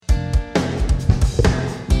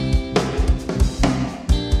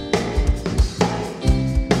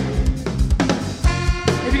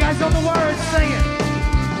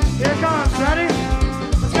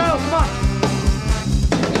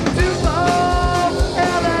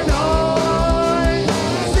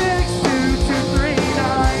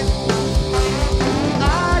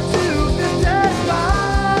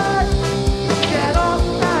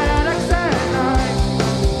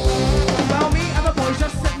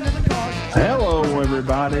Hello,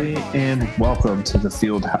 everybody, and welcome to the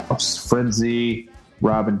Fieldhouse Frenzy.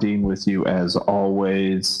 Rob and Dean with you as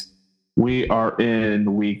always. We are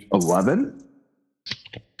in week 11.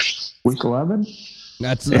 Week 11?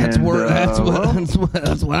 That's what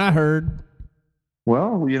I heard.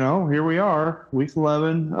 Well, you know, here we are, week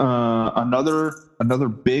 11. Another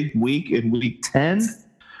big week in week 10.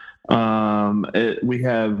 We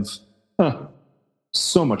have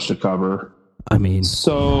so much to cover. I mean,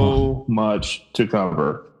 so much to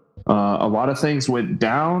cover. A lot of things went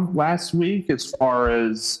down last week as far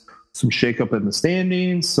as some shakeup in the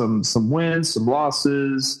standings, some wins, some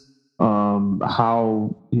losses. Some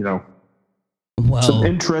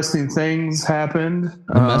interesting things happened.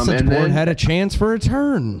 The message board had a chance for a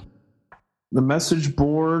turn. The message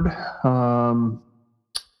board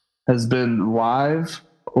has been live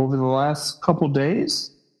over the last couple days.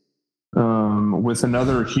 With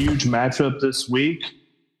another huge matchup this week,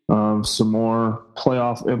 some more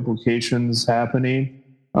playoff implications happening,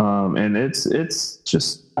 and it's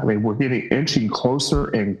just, I mean, we're inching closer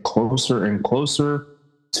and closer and closer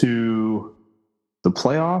to the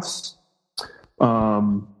playoffs.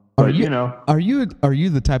 Are you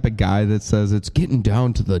the type of guy that says it's getting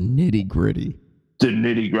down to the nitty gritty? The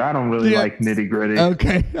nitty gritty. I don't really like nitty gritty.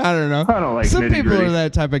 Okay, I don't know. I don't like some nitty-gritty. People are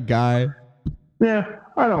that type of guy. Yeah.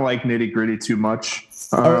 I don't like nitty gritty too much.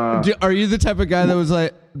 Are you the type of guy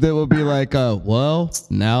that will be like, well,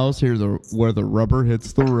 now's where the rubber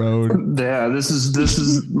hits the road? Yeah, this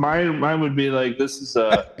is mine would be like, this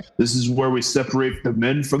is where we separate the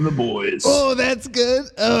men from the boys. Oh, that's good.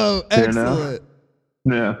 Oh, excellent.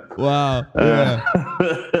 You know? Yeah. Wow. Yeah.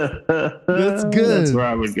 That's good. That's where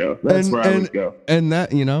I would go. I would go. And that,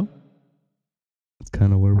 that's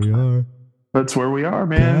kind of where we are. That's where we are,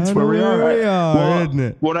 man. That's where we are. Isn't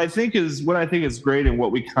it? What I think is great, and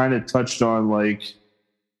what we kind of touched on like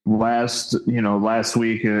last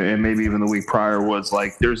week and maybe even the week prior, was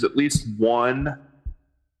like there's at least one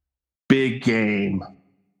big game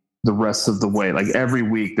the rest of the way. Like every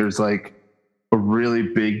week there's like a really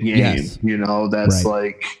big game, yes. That's right.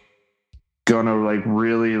 like gonna like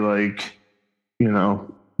really like,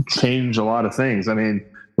 change a lot of things. I mean,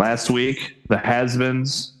 last week the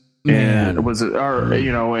has-beens. And and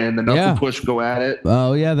the knuckle push go at it.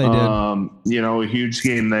 Oh yeah, they did. A huge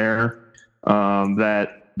game there. I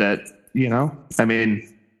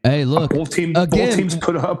mean, hey, look, both teams put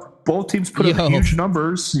up huge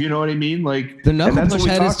numbers. You know what I mean? Like the knuckle push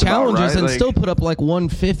had his challenges and still put up like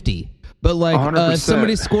 150. But like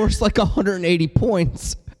somebody scores like 180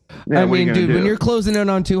 points. Yeah, I mean, dude, when you're closing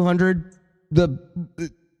in on 200,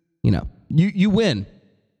 you win.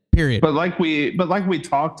 Period. But like we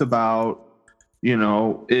talked about,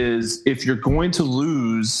 is if you're going to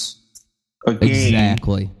lose a game,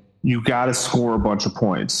 exactly, you got to score a bunch of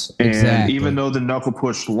points. And even though the knuckle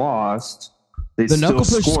push lost, the knuckle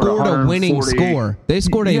push scored a winning score. They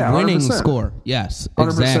scored a winning 100%. Score. Yes, 100%.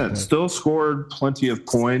 Exactly. Still scored plenty of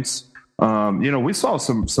points. We saw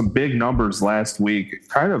some big numbers last week,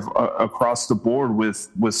 kind of across the board with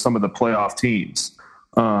some of the playoff teams.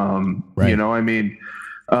 Right. I mean.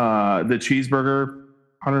 The cheeseburger,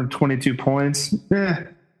 122 points. Okay.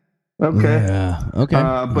 Yeah. Okay.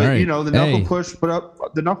 But right.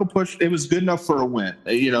 The knuckle push, it was good enough for a win.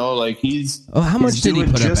 He's. Oh, how much did he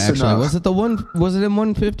put up? Actually, enough. Was it in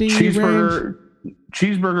 150?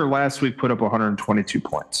 Cheeseburger last week put up 122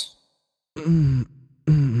 points.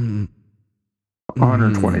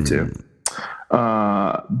 122.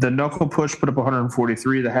 The knuckle push put up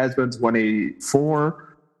 143. The has-beens 184.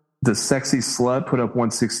 The sexy slut put up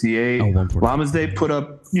 168. Llama's Day put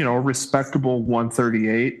up, a respectable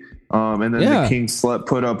 138. And then the King Slut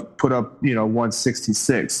put up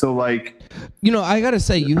 166. So like, I gotta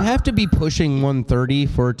say, you have to be pushing 130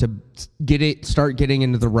 for it to start getting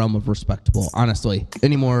into the realm of respectable. Honestly,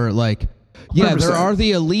 anymore, like, yeah, 100%. There are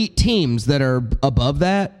the elite teams that are above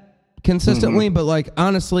that consistently, but like,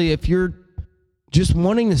 honestly, if you're just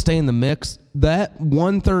wanting to stay in the mix, that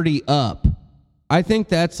 130 up. I think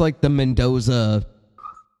that's like the Mendoza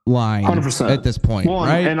line 100%. At this point,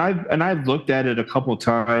 right? And I've looked at it a couple of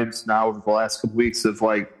times now over the last couple of weeks of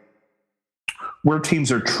like where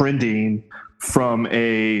teams are trending from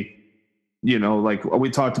a, like we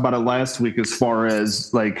talked about it last week as far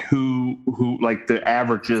as like who like the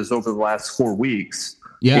averages over the last 4 weeks.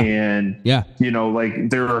 Yeah. And like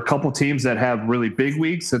there are a couple teams that have really big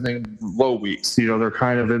weeks and then low weeks. They're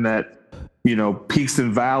kind of in that. Peaks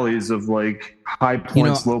and valleys of like high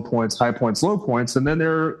points, low points, high points, low points. And then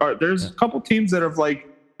there's a couple teams that have like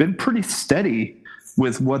been pretty steady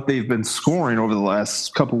with what they've been scoring over the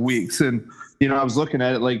last couple weeks. And, I was looking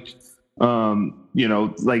at it like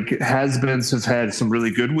like has-beens have had some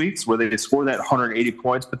really good weeks where they score that 180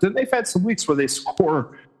 points, but then they've had some weeks where they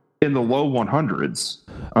score in the low 100s.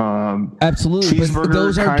 Absolutely, but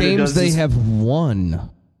those are games they have won.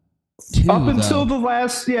 Up until the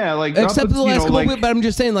last, except for the last couple weeks, but I'm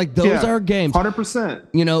just saying, like, those are games.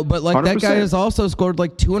 100%. But, like, 100%. That guy has also scored,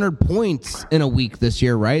 like, 200 points in a week this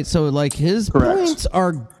year, right? So, like, his points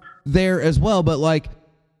are there as well, but, like,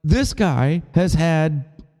 this guy has had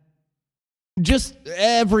just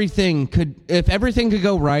everything if everything could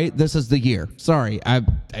go right, this is the year. Sorry, I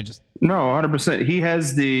just... No, 100%. He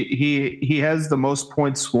has the most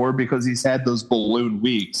points scored because he's had those balloon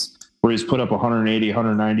weeks where he's put up 180,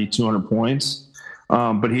 190, 200 points.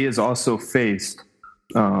 But he has also faced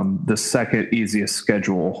the second easiest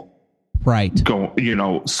schedule. Right. So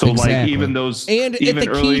exactly. Like even those, and even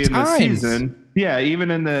early in the season, even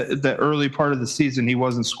in the early part of the season, he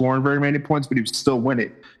wasn't scoring very many points, but he was still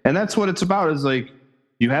winning. And that's what it's about, is like,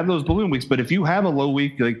 you have those balloon weeks, but if you have a low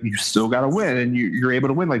week, like, you still got to win, and you're able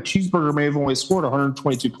to win. Like, Cheeseburger may have only scored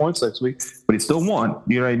 122 points last week, but he still won.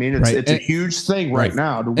 You know what I mean? It's a huge thing right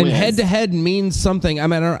now to win. And head-to-head means something. I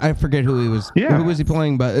mean, I forget who he was. Yeah. Who was he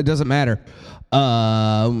playing? But it doesn't matter.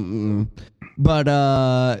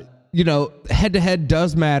 Head-to-head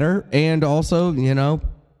does matter, and also,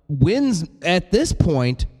 wins at this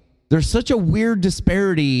point. There's such a weird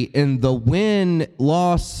disparity in the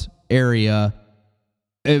win-loss area.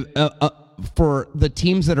 For the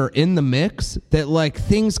teams that are in the mix, that, like,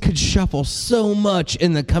 things could shuffle so much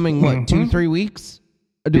in the coming 2-3 weeks.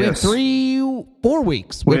 Do we have 4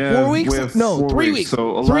 weeks? We have 4 weeks? No, 3 weeks.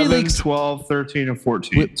 So 11, 12, 13, and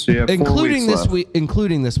 14. So you have 4 weeks including this left. week.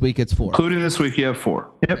 Including this week, it's 4. Including this week, you have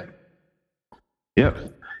 4.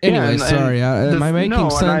 Yep. Anyway, sorry. Am I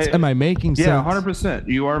making sense? Am I making sense? Yeah, 100%.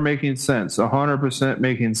 You are making sense. 100%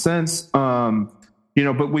 making sense.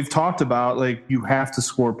 But we've talked about, like, you have to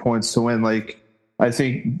score points to win. Like, I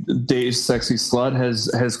think Dave's Sexy Slut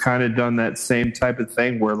has kind of done that same type of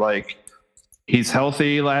thing where, like, he's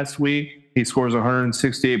healthy last week. He scores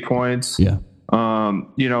 168 points. Yeah.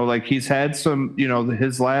 Like, he's had some,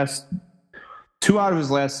 his last 2 out of his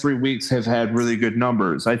last 3 weeks have had really good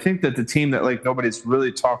numbers. I think that the team that, like, nobody's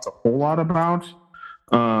really talked a whole lot about,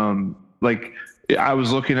 I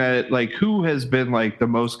was looking at it, like, who has been, like, the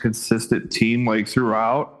most consistent team, like,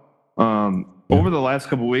 throughout. Over the last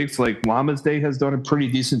couple of weeks, like, Llama's Day has done a pretty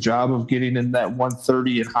decent job of getting in that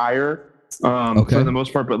 130 and higher for the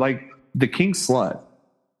most part. But, like, the King Slut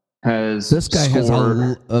has this guy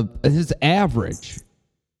scored, has his average.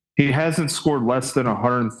 He hasn't scored less than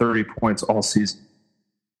 130 points all season.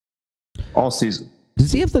 All season.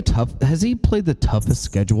 Does he have has he played the toughest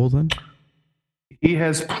schedule then? He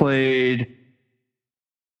has played,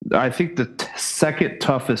 I think, the second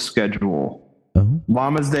toughest schedule.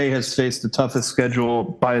 Llama's Day has faced the toughest schedule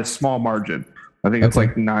by a small margin. I think it's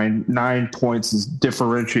like 9 points is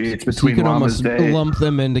differentiates between Llama's Day. Lump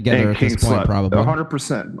them in together at this point, probably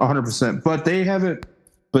 100%. But they haven't.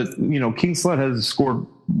 But King Slut has scored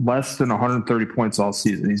less than 130 points all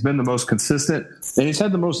season. He's been the most consistent, and he's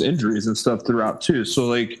had the most injuries and stuff throughout too. So,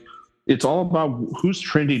 like, it's all about who's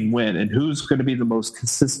trending when and who's going to be the most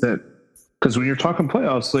consistent. Because when you're talking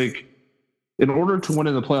playoffs, like, in order to win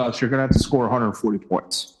in the playoffs, you're going to have to score 140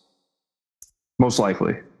 points, most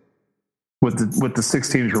likely, with the 6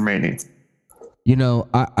 teams remaining.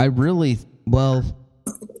 I really, man,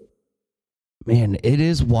 it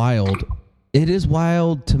is wild. It is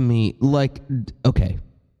wild to me. Like, okay,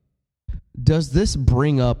 does this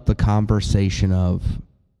bring up the conversation of,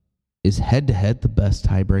 is head-to-head the best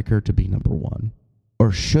tiebreaker to be number one,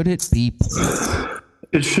 or should it be points?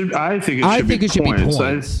 It should. I think it should be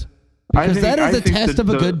points. Because that is a test of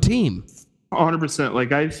a good team. 100%.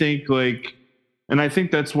 Like, I think, like, and I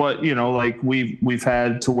think that's what, like, we've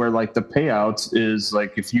had to where, like, the payouts is,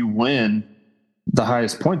 like, if you win the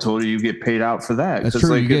highest point total, you get paid out for that. That's true.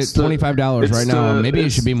 Like, you get $25 right now. Maybe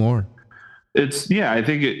it should be more. I think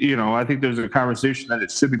I think there's a conversation that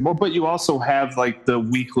it should be more, but you also have, like, the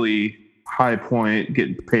weekly high point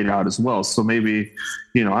getting paid out as well. So maybe,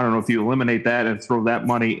 I don't know if you eliminate that and throw that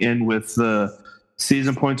money in with the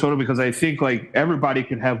season point total, because I think, like, everybody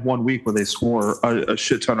can have 1 week where they score a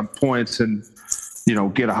shit ton of points and,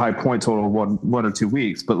 get a high point total 1 or 2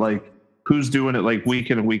 weeks. But, like, who's doing it, like,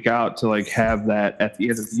 week in and week out to, like, have that at the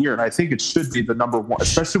end of the year? And I think it should be the number one,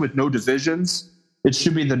 especially with no divisions. It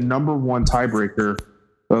should be the number one tiebreaker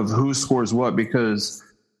of who scores what, because,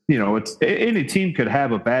 it's any team could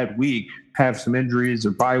have a bad week, have some injuries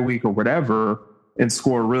or bye week or whatever, and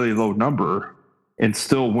score a really low number and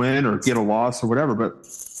still win or get a loss or whatever. But,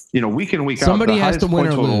 week in and week out, somebody has to win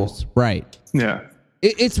or lose. Right. Yeah.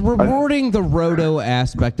 It's rewarding the roto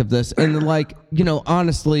aspect of this, and like,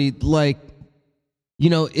 honestly, like,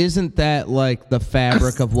 isn't that like the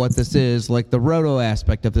fabric of what this is? Like the roto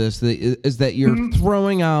aspect of this is that you're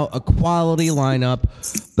throwing out a quality lineup,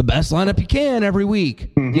 the best lineup you can every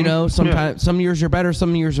week. Sometimes some years are better,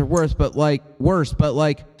 some years are worse. But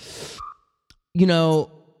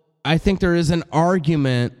I think there is an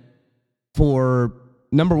argument for,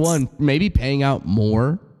 number one, maybe paying out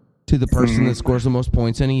more to the person that scores the most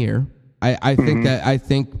points in a year. I think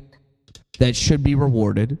that should be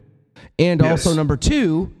rewarded. And also, number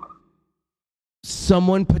two,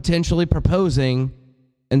 someone potentially proposing,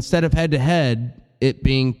 instead of head-to-head, it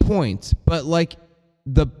being points. But like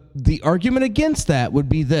the argument against that would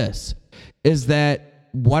be this, is that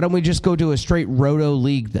why don't we just go to a straight roto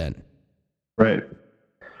league then? Right.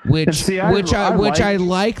 I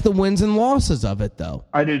like the wins and losses of it, though.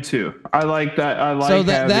 I do too. I like that. So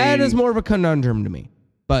that is more of a conundrum to me.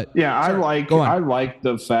 But yeah, I like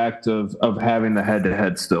the fact of having the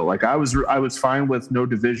head-to-head still. Like I was fine with no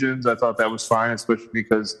divisions. I thought that was fine, especially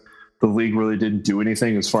because the league really didn't do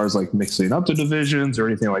anything as far as like mixing up the divisions or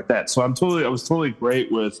anything like that. So I was totally great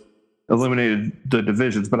with eliminating the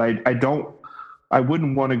divisions, but I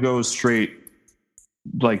wouldn't want to go straight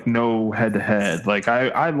like no head-to-head. Like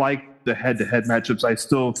I like the head-to-head matchups. I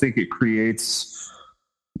still think it creates,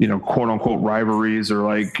 quote unquote rivalries, or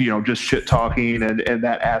like, just shit talking and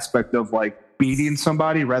that aspect of like beating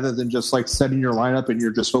somebody rather than just like setting your lineup and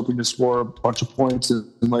you're just hoping to score a bunch of points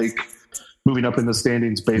and like moving up in the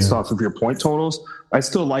standings based off of your point totals. I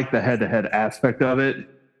still like the head-to-head aspect of it.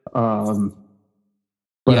 But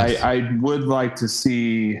I would like to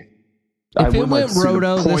see, if it went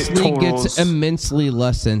roto, this league gets immensely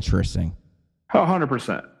less interesting.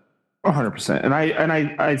 100%. 100%. And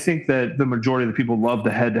I think that the majority of the people love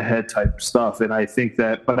the head-to-head type stuff. And I think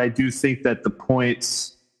that, but I do think that the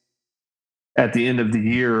points at the end of the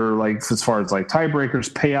year, like as far as like tiebreakers,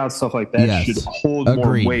 payouts, stuff like that, should hold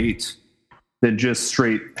more weight than just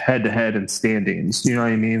straight head-to-head and standings. You know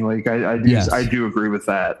what I mean? Like I do agree with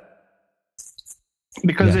that,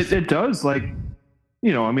 because it does, like,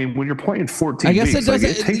 when you're playing 14 I guess weeks, it doesn't.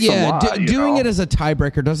 Like, it takes a lot, doing it as a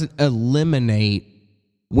tiebreaker doesn't eliminate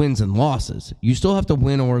wins and losses. You still have to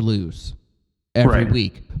win or lose every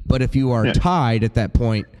week. But if you are tied at that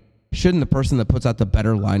point, shouldn't the person that puts out the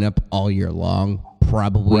better lineup all year long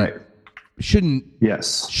probably shouldn't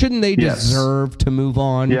they deserve to move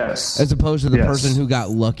on? Yes. As opposed to the person who got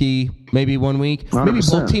lucky maybe one week. 100%. Maybe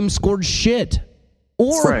both teams scored shit.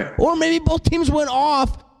 Or maybe both teams went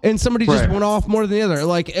off and somebody just went off more than the other.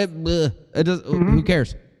 Like, it does, who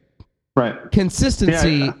cares? Right.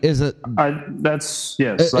 Consistency is a... I think that's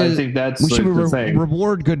we should the thing.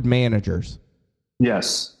 Reward good managers.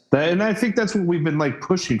 Yes. And I think that's what we've been like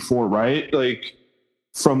pushing for, right? Like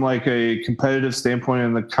from like a competitive standpoint,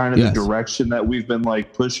 and the kind of the direction that we've been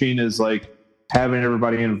like pushing is like having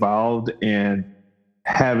everybody involved and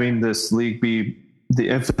having this league be the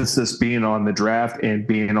emphasis being on the draft and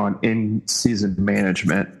being on in-season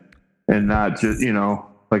management, and not just,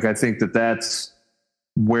 like, I think that that's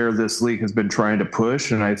where this league has been trying to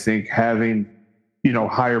push. And I think having,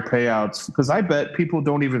 higher payouts, because I bet people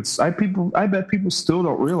still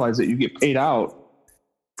don't realize that you get paid out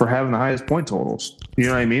for having the highest point totals. You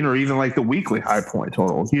know what I mean? Or even like the weekly high point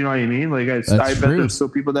totals. You know what I mean? Like I bet there's still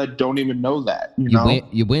people that don't even know that.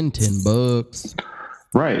 You win $10.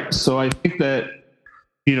 Right. So I think that,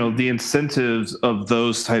 the incentives of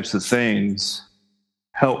those types of things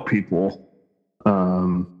help people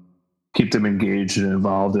keep them engaged and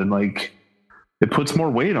involved, and like it puts more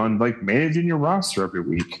weight on like managing your roster every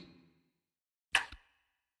week.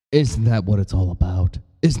 Isn't that what it's all about?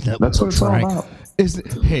 That's what it's all about?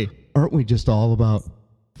 Hey, aren't we just all about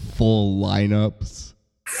full lineups?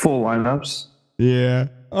 Full lineups? Yeah.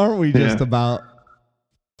 Aren't we just about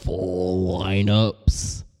full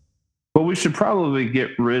lineups? But we should probably get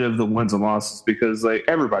rid of the wins and losses, because like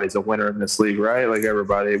everybody's a winner in this league, right? Like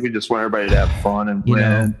we just want everybody to have fun and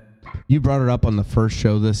win. You brought it up on the first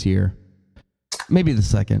show this year, maybe the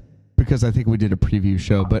second, because I think we did a preview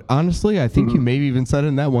show. But honestly, I think you maybe even said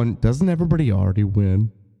in that one, doesn't everybody already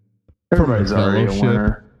win? Everybody's already a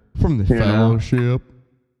winner. From the fellowship.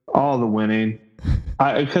 All the winning.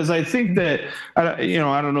 Because I think that, I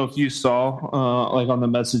don't know if you saw, like on the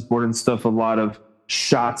message board and stuff, a lot of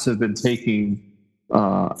shots have been taking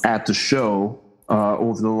at the show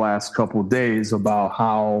over the last couple of days about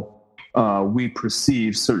how we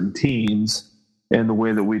perceive certain teams and the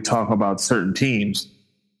way that we talk about certain teams.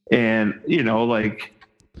 And, like,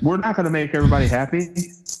 we're not going to make everybody happy.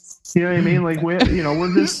 You know what I mean? Like, we're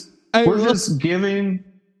just giving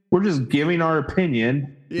We're just giving our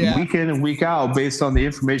opinion week in and week out based on the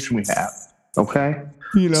information we have. Okay?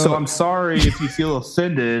 So I'm sorry if you feel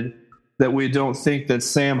offended that we don't think that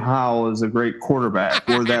Sam Howell is a great quarterback,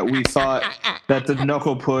 or that we thought that the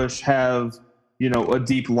Knuckle Push have, a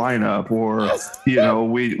deep lineup, or,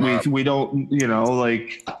 we don't,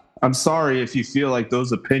 like, I'm sorry if you feel like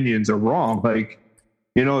those opinions are wrong. Like,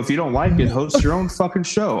 if you don't like it, host your own fucking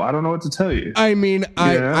show. I don't know what to tell you. I mean,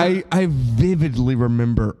 I vividly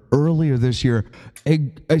remember earlier this year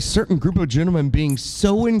a certain group of gentlemen being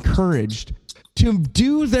so encouraged to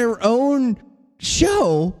do their own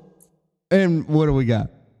show. And what do we got?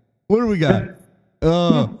 Couple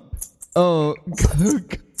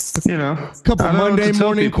Monday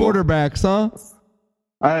morning quarterbacks, huh?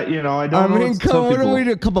 I don't know. What do we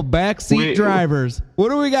do? A couple backseat drivers. What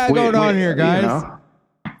do we got going on here, guys?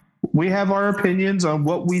 We have our opinions on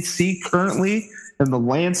what we see currently in the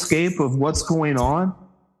landscape of what's going on.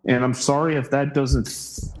 And I'm sorry if that doesn't,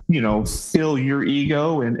 fill your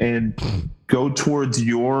ego and go towards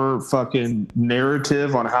your fucking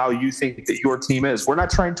narrative on how you think that your team is. We're not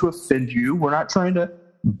trying to offend you. We're not trying to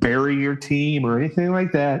bury your team or anything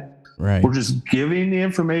like that. Right. We're just giving the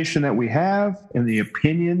information that we have and the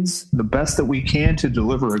opinions the best that we can to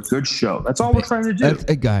deliver a good show. That's all we're trying to do.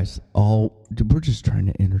 Guys, we're just trying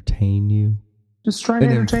to entertain you. Just trying to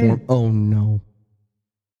entertain. Oh, no.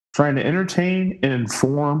 Trying to entertain and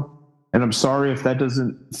inform. And I'm sorry if that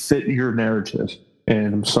doesn't fit your narrative.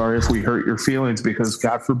 And I'm sorry if we hurt your feelings because,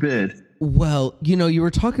 God forbid. Well, you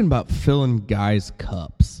were talking about filling guys'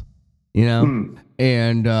 cups, and,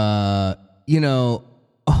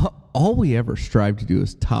 all we ever there to do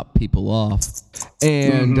is top people off.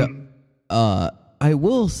 And I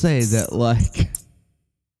will say that, like,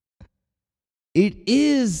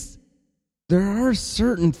 there are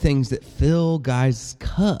certain things that fill guys'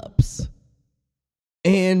 cups.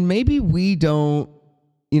 And maybe we don't,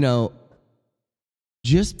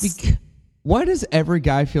 why does every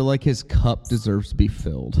guy feel like his cup deserves to be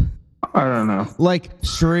filled? I don't know. Like,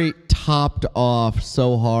 straight topped off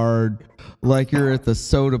so hard, like you're at the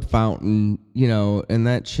soda fountain, and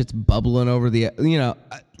that shit's bubbling over the,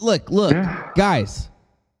 look, guys,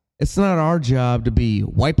 it's not our job to be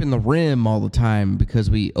wiping the rim all the time because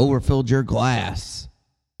we overfilled your glass,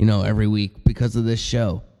 every week because of this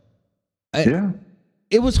show.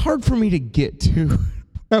 It was hard for me to get to what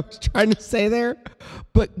I was trying to say there,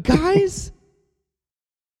 but guys,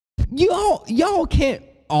 y'all can't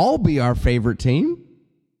all be our favorite team.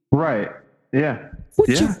 Right. Yeah.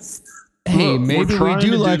 Hey, maybe we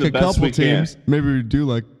do like a couple teams. Maybe we do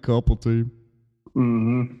like a couple teams.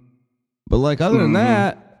 Mm-hmm. But like other than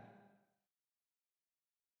that,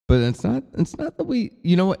 but it's not that we,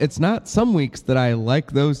 it's not some weeks that I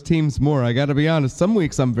like those teams more. I got to be honest. Some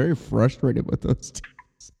weeks I'm very frustrated with those teams.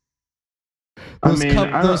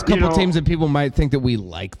 Those couple teams that people might think that we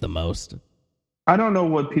like the most. I don't know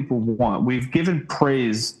what people want. We've given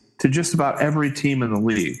praise to just about every team in the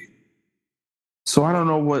league. So I don't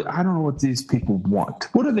know what these people want.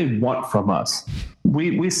 What do they want from us?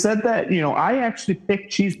 We said that, I actually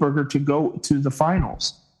picked Cheeseburger to go to the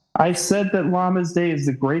finals. I said that Lamas Day is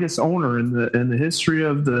the greatest owner in the history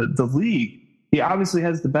of the league. He obviously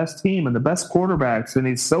has the best team and the best quarterbacks, and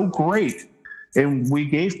he's so great. And we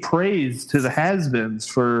gave praise to the has-beens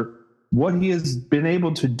for what he has been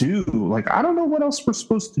able to do. Like, I don't know what else we're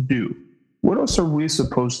supposed to do. What else are we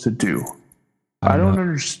supposed to do? I don't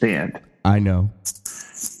understand. I know.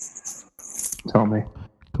 Tell me.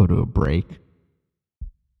 Go to a break.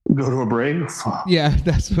 Go to a break? Yeah,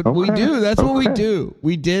 that's what we do. That's what we do.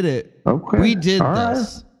 We did it. Okay. We did All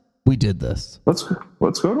this. Right. We did this. Let's go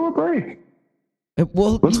to a break.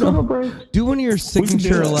 Well, let's go to a break. Do one of your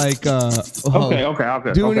signature, like, okay.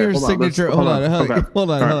 Do one of your signature. Hold on. Okay.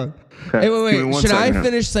 Hey, wait. Should I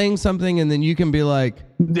finish saying something and then you can be like,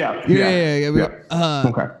 Yeah.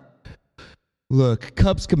 Okay. Look,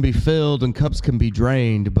 cups can be filled and cups can be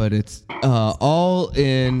drained, but it's all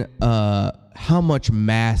in how much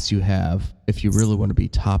mass you have if you really want to be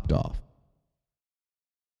topped off.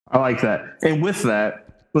 I like that. And with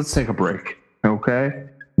that, let's take a break. Okay.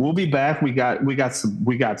 We'll be back. We got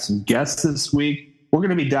some guests this week. We're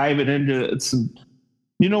going to be diving into some.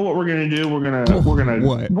 You know what we're going to do? We're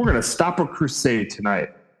going to stop a crusade tonight.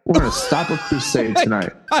 We're going to stop a crusade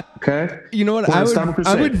tonight. Okay? You know what? I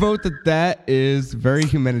would vote that is very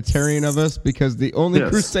humanitarian of us because the only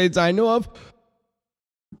crusades I know of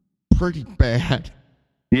pretty bad.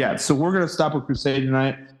 Yeah, so we're going to stop a crusade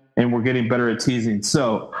tonight and we're getting better at teasing.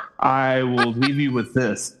 So, I will leave you with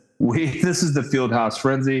this. This is the Fieldhouse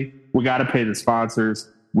Frenzy. We got to pay the sponsors.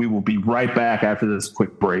 We will be right back after this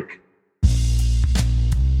quick break.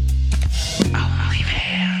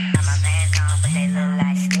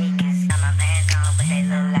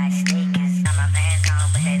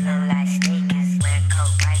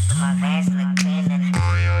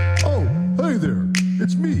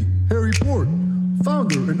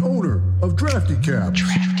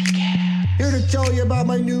 here to tell you about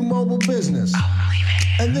my new mobile business.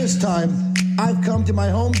 And this time, I've come to my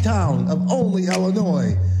hometown of Only,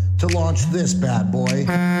 Illinois to launch this bad boy.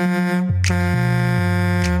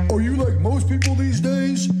 Are you like most people these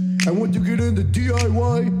days and want to get into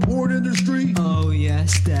DIY porn industry? Oh,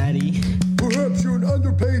 yes, Daddy. Perhaps you're an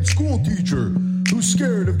underpaid school teacher who's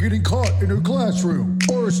scared of getting caught in her classroom,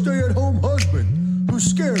 or a stay-at-home husband who's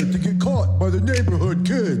scared to get caught by the neighborhood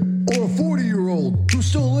kid, or a 40-year-old who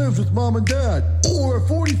still lives with mom and dad, or a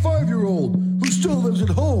 45-year-old who still lives at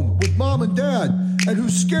home with mom and dad and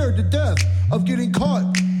who's scared to death of getting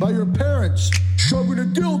caught by your parents shoving a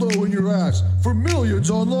dildo in your ass for millions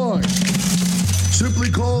online. Simply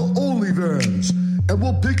call OnlyVans and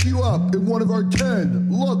we'll pick you up in one of our 10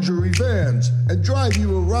 luxury vans and drive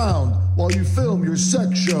you around while you film your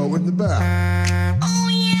sex show in the back. Oh,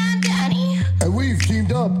 yeah, Daddy. And we've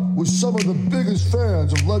teamed up with some of the biggest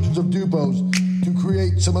fans of Legends of Dupo's to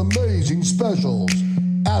create some amazing specials.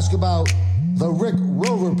 Ask about the Rick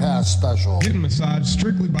Rover Pass special. Get a massage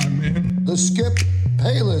strictly by men. The Skip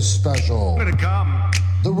Payless special. Gonna come.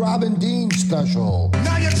 The Robin Dean special.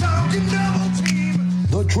 Now you're talking double team.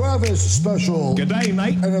 The Travis special. Good day,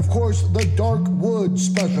 mate. And of course, the Dark Wood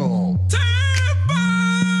special.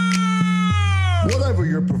 Whatever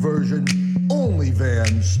your perversion,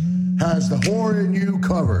 OnlyVans has the whore in you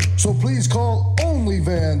covered. So please call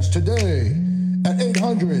OnlyVans today at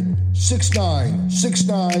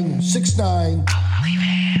 800-696969.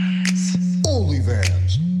 OnlyVans.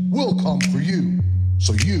 OnlyVans will come for you,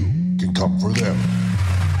 so you can come for them.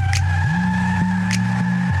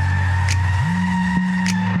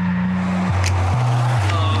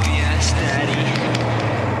 Oh, yes, Daddy.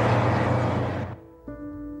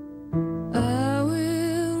 I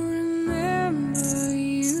will remember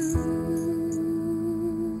you.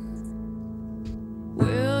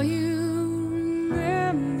 Will you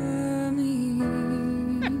remember me?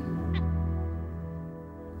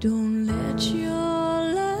 Don't let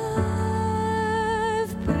your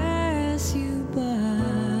life pass you by.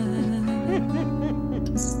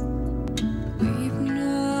 Weep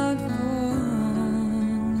not for the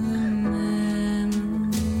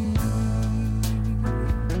memories.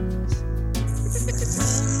 Remember the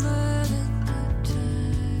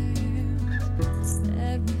times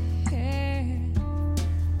that we had.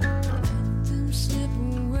 Let them slip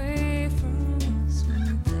away from us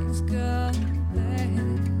when things got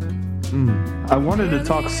bad. I wanted to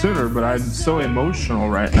talk sooner, but I'm so emotional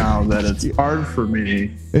right now that it's hard for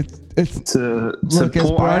me It's to Look, as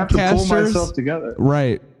pull. I have to pull broadcasters- myself together.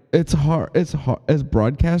 right. It's hard. It's hard as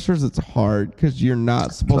broadcasters. It's hard because you're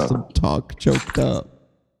not supposed to talk choked up.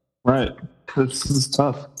 Right. This is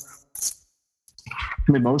tough.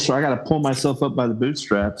 I'm emotional. I got to pull myself up by the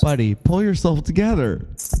bootstraps. Buddy, pull yourself together.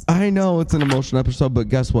 I know it's an emotional episode, but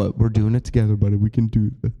guess what? We're doing it together, buddy. We can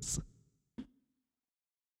do this.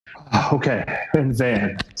 Okay. And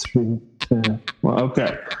Van. Well,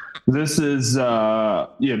 okay. This is,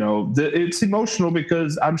 it's emotional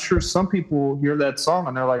because I'm sure some people hear that song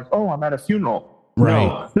and they're like, "Oh, I'm at a funeral." Right.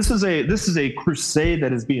 No, this is a crusade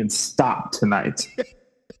that is being stopped tonight.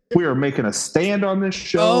 We are making a stand on this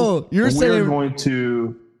show. Oh, you're and saying- we're going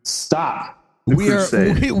to stop the We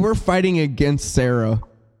crusade. we're fighting against Sarah.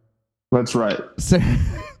 That's right.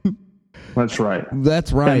 That's right.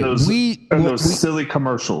 That's right. And those, we silly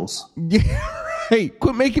commercials. yeah, right.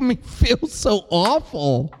 Quit making me feel so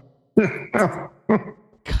awful.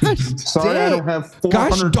 Gosh, Sorry, I don't have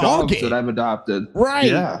 400 dogs that I've adopted. Right.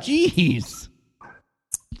 Yeah. Jeez.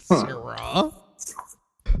 Sarah.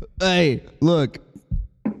 Hey, look.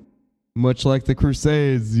 Much like the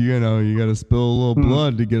Crusades, you got to spill a little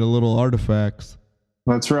blood to get a little artifacts.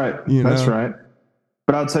 That's right. That's right.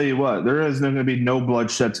 But I'll tell you what, there is going to be no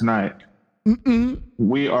bloodshed tonight.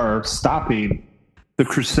 We are stopping the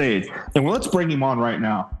crusade. And let's bring him on right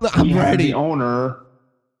now. I'm ready. The owner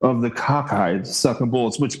of the Cockeyed Sucking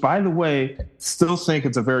Bullets, which, by the way, still think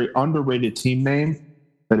it's a very underrated team name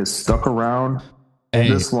that has stuck around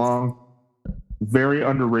this long. Very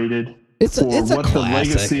underrated. It's a what classic. the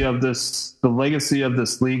legacy of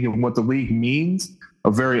this league and what the league means.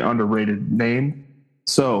 A very underrated name.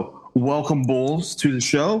 So, welcome Bulls to the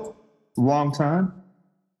show. Long time.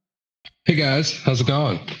 Hey guys, how's it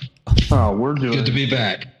going? Oh, we're doing Good to be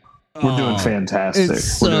back. We're doing fantastic.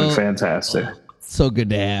 it's We're doing so- fantastic. So good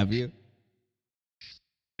to have you.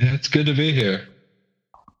 Yeah, it's good to be here.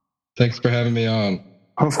 Thanks for having me on.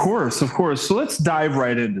 Of course. So let's dive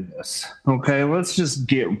right into this. Okay, let's just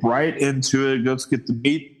get right into it. Let's get the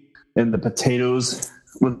meat and the potatoes.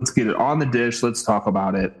 Let's get it on the dish. Let's talk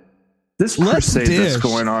about it. this Let's crusade that's dish.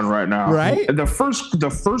 going on right now. Right? The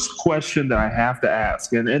first question that I have to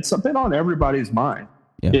ask, and it's been on everybody's mind,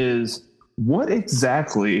 is what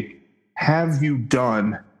exactly have you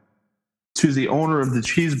done to the owner of the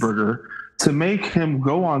cheeseburger to make him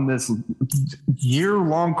go on this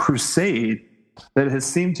year-long crusade that has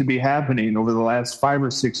seemed to be happening over the last 5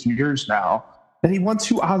 or 6 years now, that he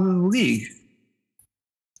wants you out of the league?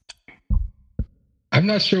 I'm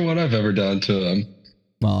not sure what I've ever done to him.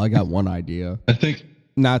 Well, I got one idea. I think,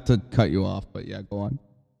 Not to cut you off, but yeah, go on.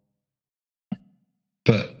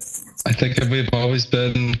 but I think we've always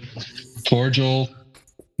been cordial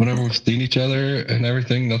whenever we've seen each other and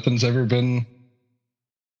everything. Nothing's ever been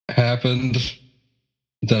happened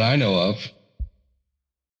that I know of.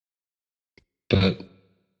 But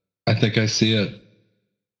I think I see it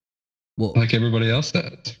Well, like everybody else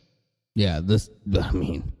does. yeah,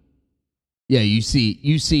 you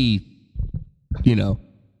see,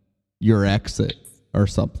 your exit or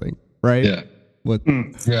something, right? Yeah. What?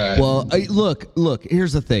 Right. Well, look.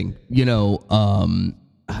 Here's the thing.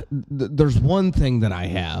 There's one thing that I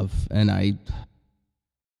have, and I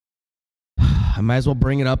might as well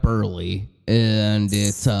bring it up early. And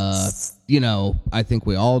it's, I think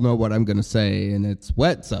we all know what I'm going to say, and it's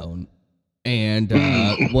wet zone. And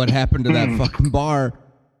what happened to that fucking bar?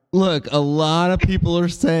 Look, a lot of people are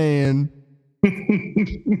saying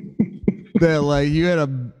that, like, you had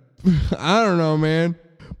I don't know, man.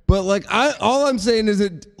 But, like, all I'm saying is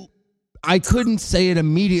that I couldn't say it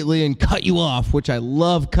immediately and cut you off, which I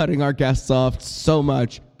love cutting our guests off so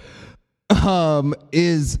much,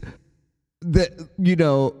 is that,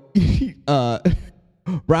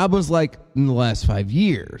 Rob was like, in the last 5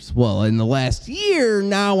 years. Well, in the last year,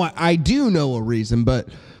 now I do know a reason, but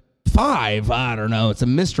 5, I don't know. It's a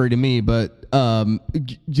mystery to me, but,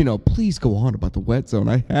 please go on about the wet zone.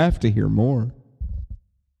 I have to hear more.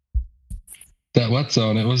 That wet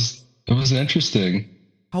zone, it was interesting.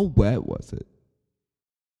 How wet was it?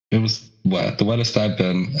 It was wet. The wettest I've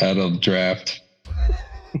been at a draft.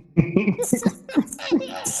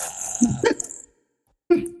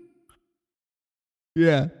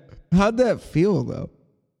 Yeah. How'd that feel, though?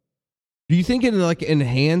 Do you think it, like,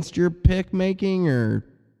 enhanced your pick making or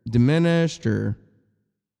diminished or...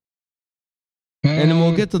 And then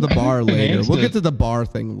we'll get to the bar later. enhanced We'll it. get to the bar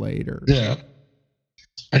thing later. Yeah.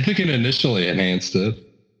 I think it initially enhanced it.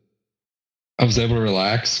 I was able to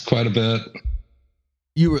relax quite a bit.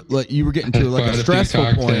 You were getting to, like, Quite a few stressful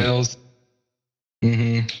point. cocktails.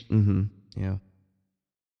 Mm-hmm. Mm-hmm. Yeah.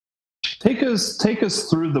 Take us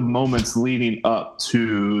through the moments leading up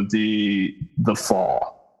to the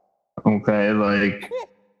fall. Okay, like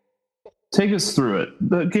take us through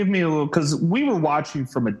it. Give me a little, because we were watching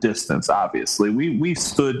from a distance. Obviously, we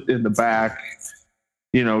stood in the back,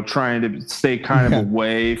 trying to stay kind of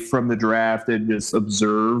away from the draft and just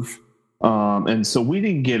observe. And so we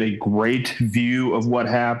didn't get a great view of what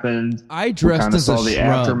happened. I dressed as a saw the shrub.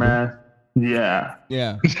 aftermath. Yeah.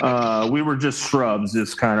 We were just shrubs,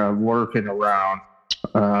 just kind of lurking around.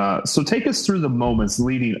 So take us through the moments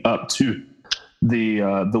leading up to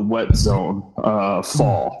the wet zone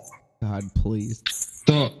fall. God, please.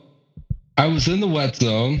 So I was in the wet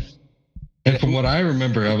zone, and from what I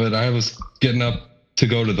remember of it, I was getting up to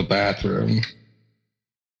go to the bathroom.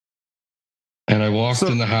 And I walked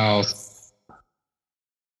in the house.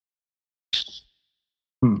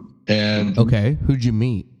 And Okay, who'd you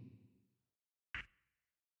meet?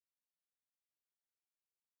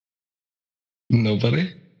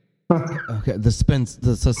 nobody. Okay, the suspense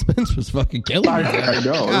was fucking killing me. I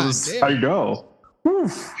know. I know.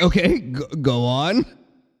 Okay, go on.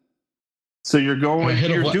 So you're doing what?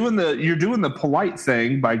 you're doing the polite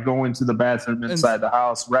thing by going to the bathroom inside the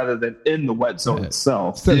house rather than in the wet zone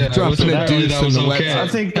itself. So dropping a deuce in the wet okay. zone. I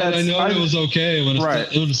think And that's. I know it was okay. It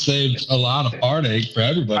would have saved a lot of heartache for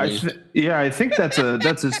everybody. I think that's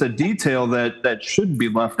just a detail that shouldn't be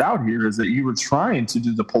left out here, is that you were trying to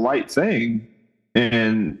do the polite thing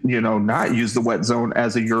and not use the wet zone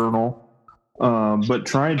as a urinal, but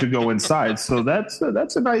trying to go inside. So that's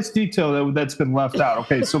a nice detail that's been left out.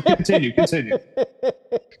 Okay, so continue.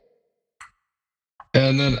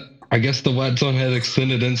 And then I guess the wet zone had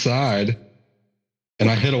extended inside,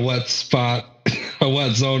 and I hit a wet spot, a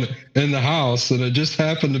wet zone in the house, and it just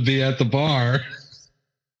happened to be at the bar.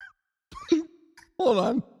 Hold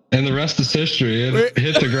on. And the rest is history. It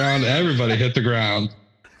hit the ground. Everybody hit the ground.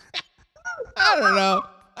 I don't know.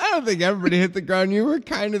 I don't think everybody hit the ground. You were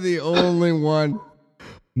kind of the only one.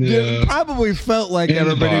 Yeah. It probably felt like In the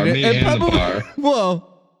everybody bar, did. me It and the probably, bar.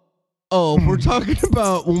 well, Oh, we're talking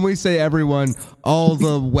about when we say everyone, all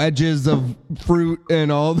the wedges of fruit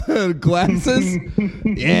and all the glasses.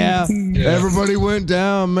 Yeah, everybody went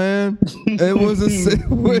down, man. It was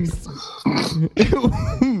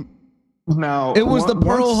Now it was the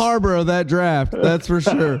Pearl Harbor of that draft. That's for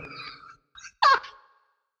sure.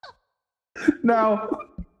 Now,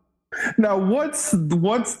 what's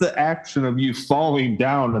the action of you falling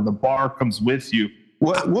down and the bar comes with you?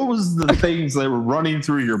 What was the things that were running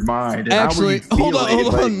through your mind? And Actually, hold on.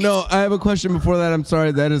 like, No, I have a question before that. I'm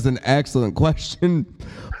sorry. That is an excellent question.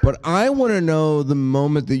 But I want to know the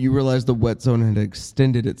moment that you realized the wet zone had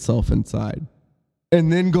extended itself inside.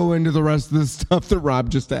 And then go into the rest of the stuff that Rob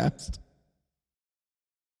just asked.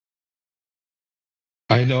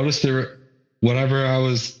 I noticed whenever I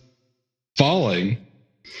was falling,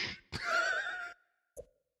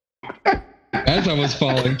 as I was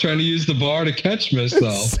falling, trying to use the bar to catch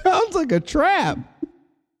myself. Sounds like a trap.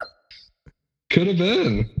 Could have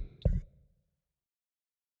been.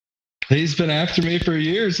 He's been after me for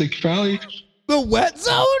years. Like probably The wet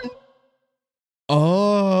zone?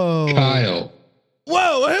 Oh. Kyle.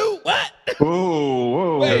 Whoa, who? What?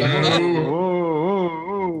 whoa, Wait,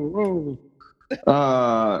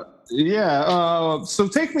 whoa. Yeah. So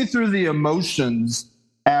take me through the emotions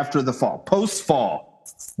after the fall, post fall.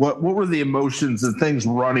 What were the emotions and things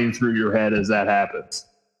running through your head as that happens?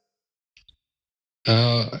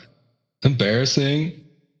 Embarrassing.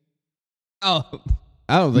 Oh,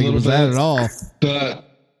 I don't think it was that at all. But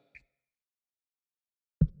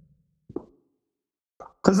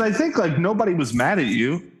Because I think like nobody was mad at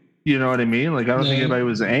you. You know what I mean? Like I don't think anybody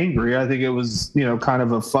was angry. I think it was kind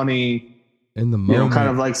of a funny, In the moment. kind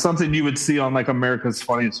of like something you would see on like America's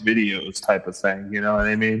Funniest Videos type of thing. You know what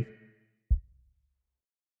I mean?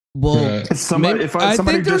 Well, If somebody I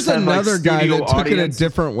somebody think there's just had, like, another guy studio that took it a audience-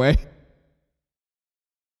 different way.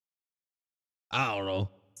 I don't know.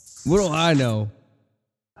 What do I know?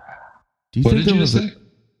 Do you what think did there you was just say?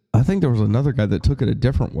 I think there was another guy that took it a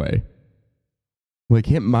different way. Like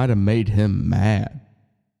it might have made him mad.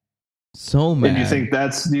 So mad. And do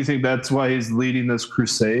you think that's why he's leading this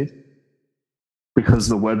crusade? Because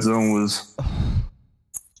the wet zone was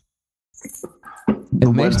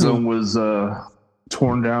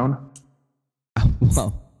torn down.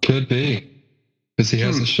 Well, Could be. Because he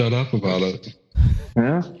hasn't shut up about it.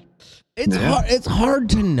 Yeah. it's hard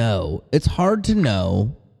to know. It's hard to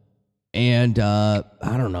know. And I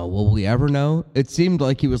don't know. Will we ever know? It seemed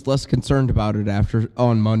like he was less concerned about it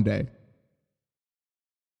on Monday.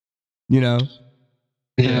 You know?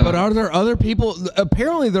 Yeah. But are there other people?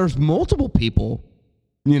 Apparently, there's multiple people,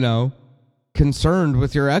 concerned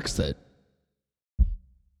with your exit.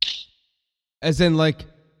 As in, like,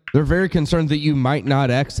 they're very concerned that you might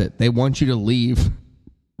not exit. They want you to leave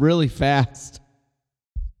really fast.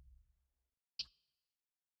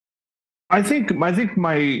 I think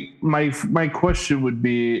my question would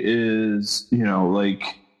be is,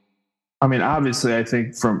 obviously I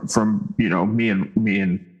think from me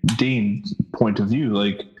and Dean's point of view,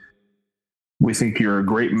 like we think you're a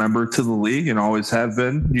great member to the league and always have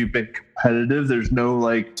been. You've been competitive. There's no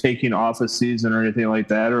like taking off a season or anything like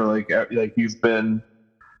that, or like you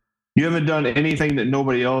haven't done anything that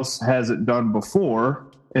nobody else hasn't done before.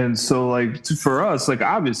 And so like for us, like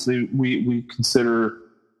obviously we consider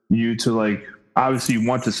you to like, obviously you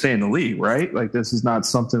want to stay in the league, right? Like this is not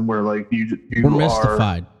something where like We're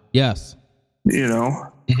mystified. Yes.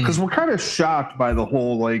 Because we're kind of shocked by the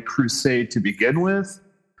whole like crusade to begin with.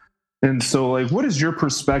 And so like, what is your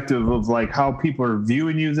perspective of like how people are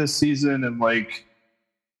viewing you this season and like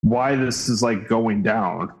why this is like going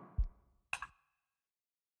down?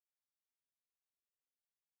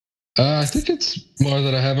 I think it's more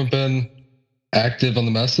that I haven't been active on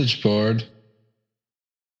the message board.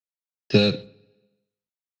 That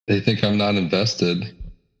they think I'm not invested.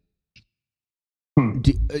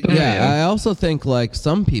 Yeah, I also think like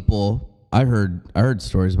some people, I heard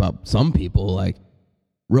stories about some people like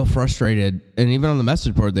real frustrated, and even on the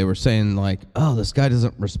message board they were saying like, "Oh, this guy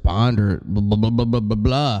doesn't respond," or blah blah blah blah blah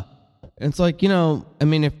blah. And it's like,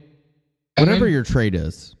 if whatever your trade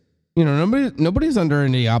is, nobody's under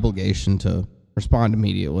any obligation to respond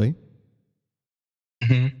immediately.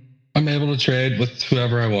 Mm-hmm. I'm able to trade with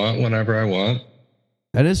whoever I want, whenever I want.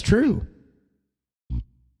 That is true.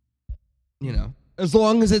 As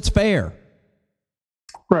long as it's fair.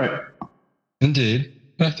 Right. Indeed.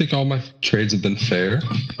 I think all my trades have been fair.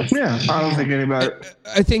 Yeah. I don't think anybody.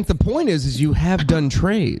 I think the point is you have done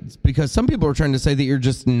trades, because some people are trying to say that you're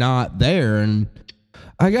just not there. And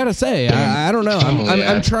I got to say, I don't know.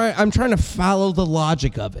 I'm trying to follow the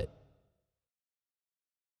logic of it.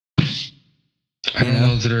 I don't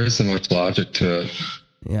know if there is so much logic to it.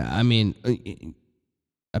 Yeah, I mean,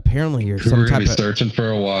 apparently you're We're some going to type be of searching for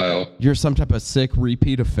a while. you're some type of sick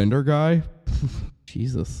repeat offender guy.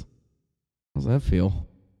 Jesus, how's that feel?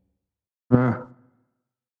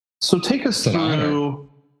 So take us It's an honor.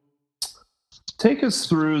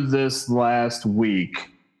 through this last week.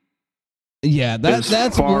 Yeah, As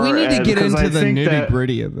that's far we need to as- get 'cause into I the think nitty that-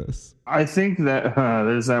 gritty of this. I think that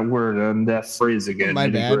there's that word and that phrase again. My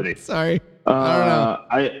nitty-gritty. bad. Sorry. I don't know.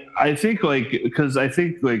 I think because I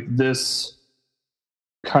think this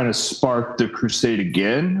kind of sparked the crusade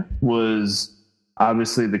again was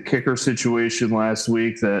obviously the kicker situation last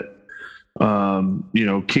week that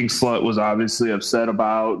King Slut was obviously upset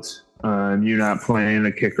about you not playing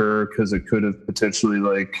a kicker because it could have potentially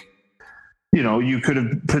you could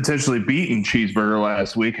have potentially beaten Cheeseburger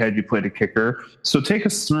last week had you played a kicker. So take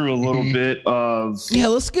us through a little bit of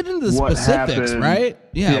Let's get into the what specifics, happened. right?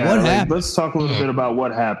 Yeah, what happened? Let's talk a little bit about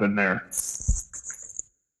what happened there.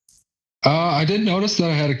 I did notice that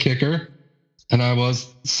I had a kicker, and I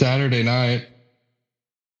was Saturday night.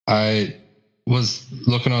 I was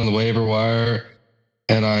looking on the waiver wire,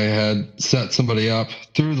 and I had set somebody up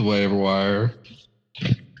through the waiver wire,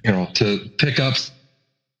 to pick up.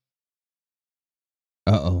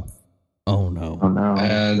 Uh-oh. Oh, no. Oh no!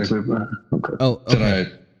 And- Okay. Oh, okay. Tonight.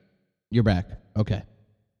 You're back. Okay.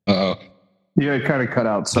 Uh-oh. Yeah, it kind of cut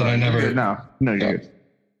out. So But I never- No, you're good.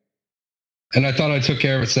 And I thought I took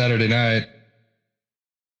care of it Saturday night,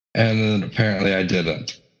 and then apparently I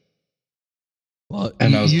didn't. Well,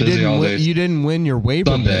 And I was busy didn't all win, day you didn't win your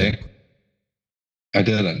waiver Sunday. bid. I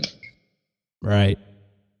didn't. Right.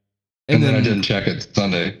 And then I didn't check it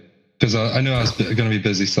Sunday because I knew I was going to be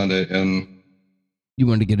busy Sunday. And you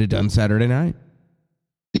wanted to get it done Saturday night?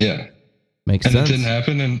 yeah, Makes and sense. it didn't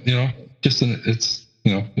happen. And,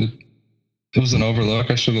 it was an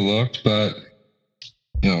overlook. I should have looked, but,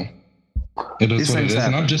 it is These what it things is.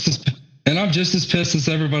 And happen. I'm just as pissed as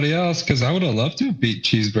everybody else because I would have loved to have beat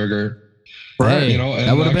Cheeseburger. Hey, And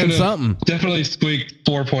that would have I been could something. Definitely squeaked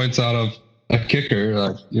 4 points out of a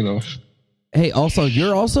kicker, Hey, also,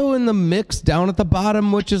 you're also in the mix down at the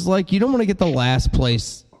bottom, which is like you don't want to get the last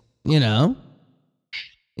place, like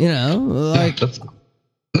that's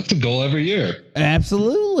the goal every year.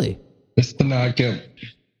 absolutely. Is to not get.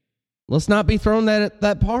 Let's not be throwing that at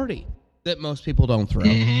that party that most people don't throw.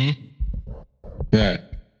 Mm-hmm. Right.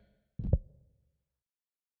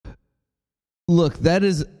 Look, that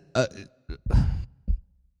is.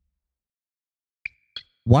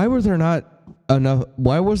 Why were there not enough?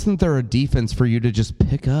 Why wasn't there a defense for you to just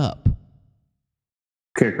pick up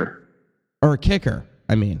Kicker. or a kicker?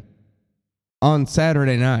 I mean, on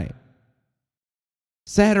Saturday night.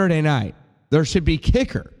 Saturday night, there should be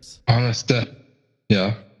kickers. Honest.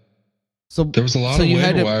 Yeah. So There was a lot so of you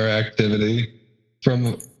had waiver to- wire activity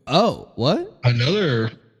from Oh, what?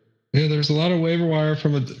 another. Yeah, there's a lot of waiver wire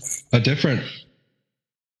from a different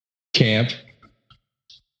camp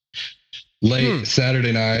late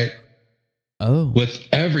Saturday night Oh, with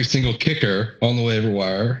every single kicker on the waiver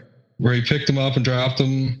wire where he picked them up and dropped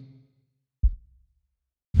them.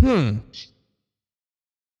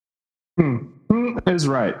 Is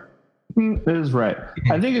right. Is right.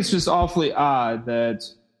 I think it's just awfully odd that,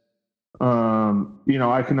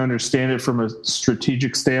 I can understand it from a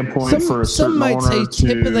strategic standpoint for a some certain might say owner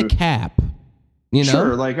tip of the cap.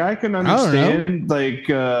 Sure, like I can don't know. understand, like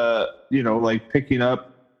picking up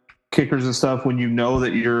kickers and stuff when you know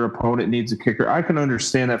that your opponent needs a kicker. I can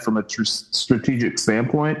understand that from a strategic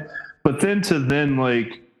standpoint, but then to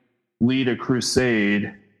lead a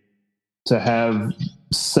crusade to have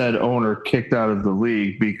said owner kicked out of the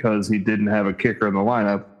league because he didn't have a kicker in the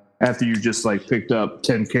lineup after you just picked up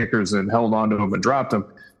 10 kickers and held on to them and dropped them,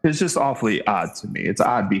 it's just awfully odd to me. It's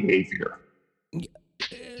odd behavior.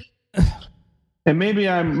 And maybe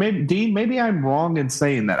I'm wrong in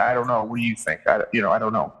saying that. I don't know. What do you think? I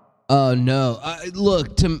don't know. No.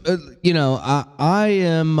 Look, I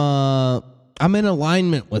am. I'm in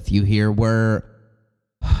alignment with you here, where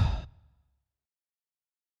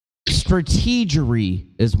strategery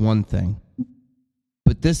is one thing,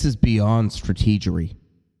 but this is beyond strategery,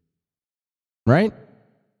 right?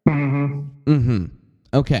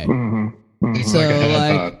 Okay. It's So, like a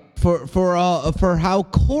head thought. for how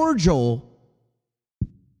cordial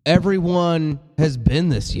everyone has been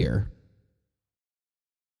this year,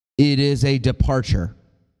 it is a departure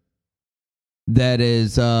that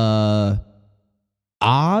is odd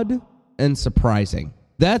and surprising.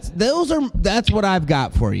 That's what I've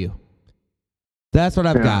got for you. That's what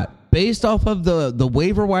I've got based off of the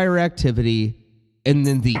waiver wire activity, and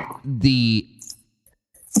then the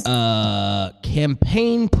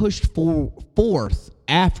campaign pushed forth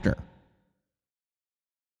after.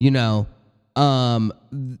 You know,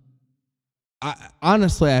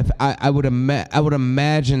 honestly, I would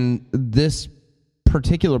imagine this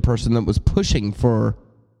particular person that was pushing for.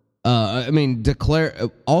 Declare.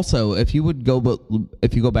 Also, if you go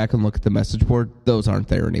back and look at the message board, those aren't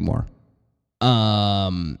there anymore.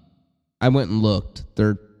 I went and looked.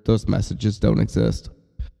 Those messages don't exist.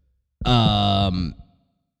 But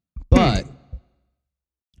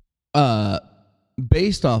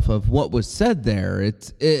based off of what was said there,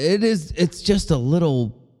 it's just a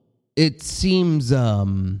little. It seems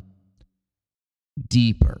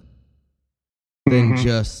deeper than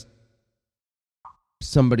just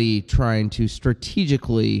somebody trying to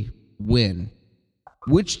strategically win,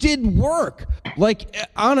 which did work. Like,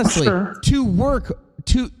 honestly, to work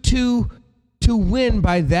to win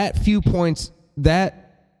by that few points,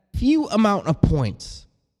 that few amount of points,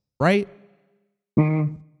 right?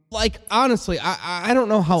 Like, honestly, I don't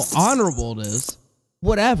know how honorable it is.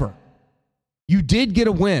 Whatever. You did get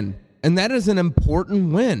a win, and that is an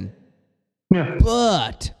important win. Yeah.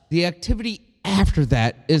 But the activity after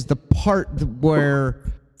that is the part where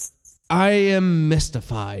I am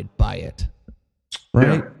mystified by it.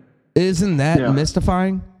 Right? Yeah. Isn't that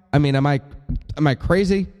mystifying? I mean, am I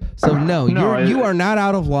crazy? So no, you are not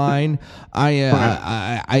out of line. I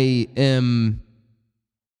am.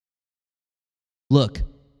 Look,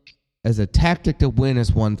 as a tactic to win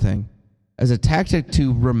is one thing. As a tactic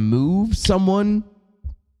to remove someone,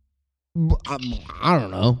 I don't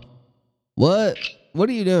know. What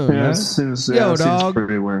are you doing, man? Yo, dog,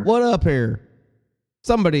 what up here?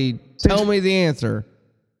 Somebody tell me the answer.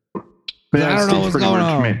 I don't know what's going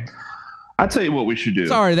on. I'll tell you what we should do.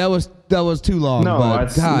 Sorry, that was too long. No,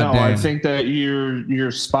 but I think that you're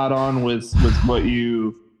spot on with what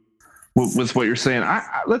you're saying.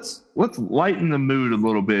 Let's lighten the mood a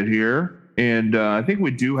little bit here. And I think we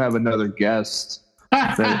do have another guest.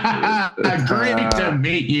 Great to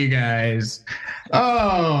meet you guys.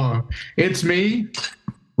 Oh, it's me,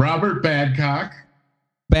 Robert Badcock.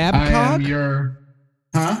 Babcock? I am your...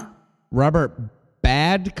 Huh? Robert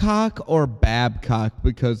Badcock or Babcock?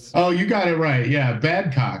 Because... Oh, you got it right. Yeah,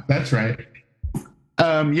 Badcock. That's right.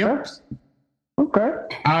 Yep. Okay.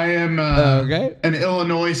 I am an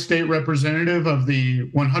Illinois state representative of the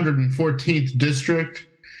 114th District.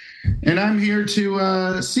 And I'm here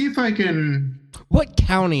to see if I can... What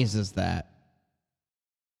counties is that?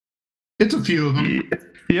 It's a few of them.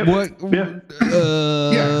 Yep. What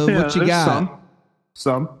you got?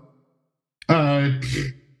 Some.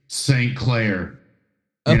 St. Clair.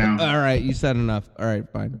 You know? All right, you said enough. All right,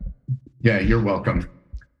 fine. Yeah, you're welcome.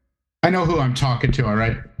 I know who I'm talking to, all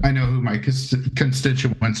right? I know who my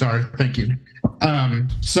constituents are. Thank you.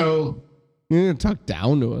 So... You're going to talk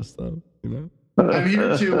down to us, though, you know?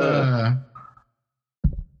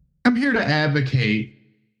 I'm here to advocate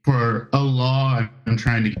for a law I'm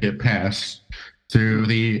trying to get passed through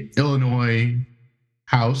the Illinois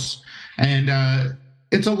House, and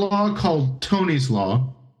it's a law called Tony's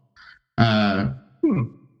Law.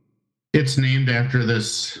 It's named after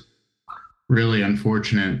this really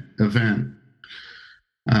unfortunate event.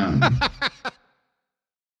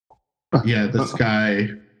 Yeah, this guy.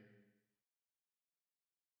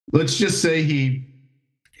 Let's just say he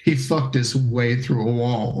fucked his way through a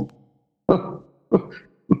wall.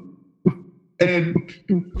 And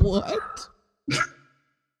what?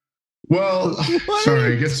 Well, what?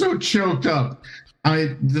 Sorry, I get so choked up.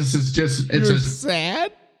 This is just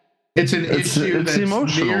sad. It's an issue that's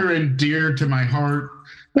emotional. Near and dear to my heart.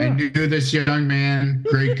 Yeah. I knew this young man,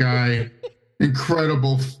 great guy,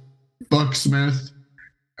 incredible bucksmith,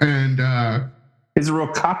 and he's a real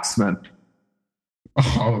cocksman.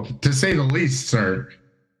 Oh, to say the least, sir.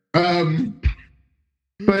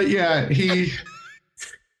 But yeah, he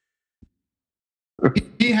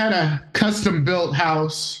had a custom-built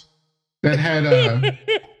house that had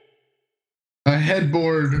a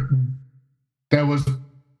headboard that was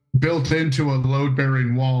built into a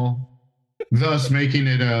load-bearing wall, thus making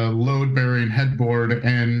it a load-bearing headboard.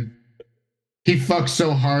 And he fucked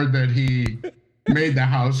so hard that he made the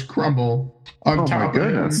house crumble on top of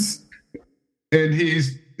him. And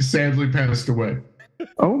he's sadly passed away.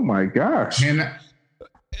 Oh my gosh. And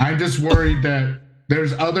I'm just worried that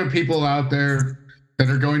there's other people out there that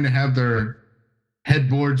are going to have their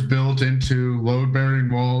headboards built into load-bearing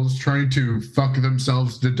walls, trying to fuck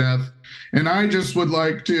themselves to death. And I just would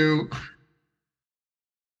like to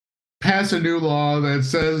pass a new law that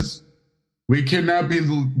says We cannot be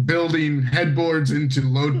building headboards into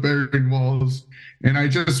load-bearing walls. And I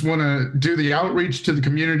just want to do the outreach to the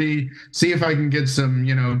community, see if I can get some,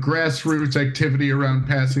 grassroots activity around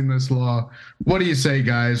passing this law. What do you say,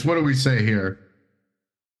 guys? What do we say here?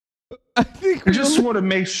 I think I just want to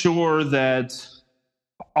make sure that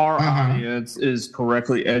our Uh-huh. audience is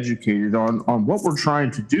correctly educated on what we're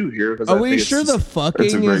trying to do here. 'cause I Are we think it's sure the just- it's a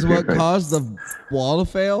fucking great is what campaign. caused the wall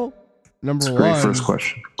to fail? Number It's a great one. first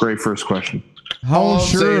question. Great first question. How All I'll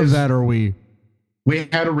sure say of is- that are we? We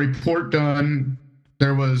had a report done.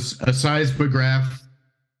 There was a seismograph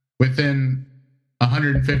within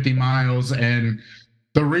 150 miles, and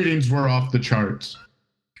the readings were off the charts.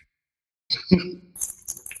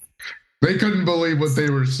 They couldn't believe what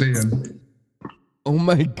they were seeing. Oh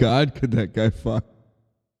my God, could that guy fuck?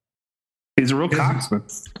 He's a real Is- coxman.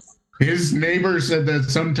 His neighbor said that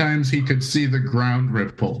sometimes he could see the ground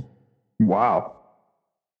ripple. Wow.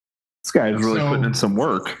 This guy is really So- putting in some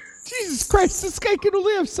work. Jesus Christ, this guy can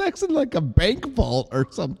only have sex in like a bank vault or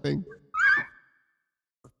something.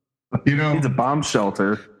 He's a bomb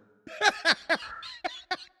shelter.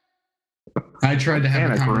 I tried to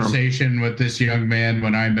have a Panic room. conversation with this young man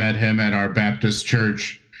when I met him at our Baptist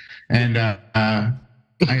church. And I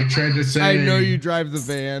tried to say, I know you drive the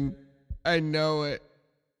van. I know it.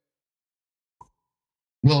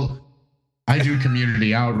 Well, I do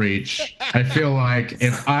community outreach. I feel like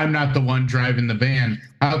if I'm not the one driving the van,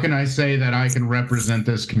 how can I say that I can represent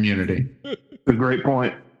this community? A great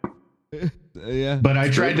point. Yeah. But I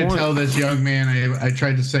tried to point. tell this young man, I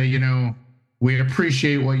tried to say, we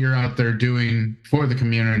appreciate what you're out there doing for the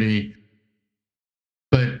community,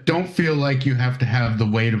 but don't feel like you have to have the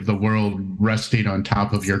weight of the world resting on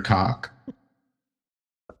top of your cock.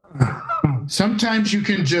 Sometimes you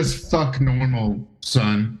can just fuck normal,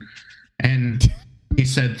 son. And he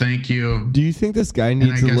said, thank you. Do you think this guy I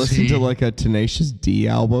needs to guess listen he- to like a Tenacious D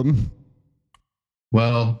album?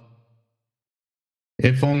 Well,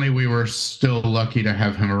 if only we were still lucky to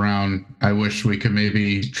have him around. I wish we could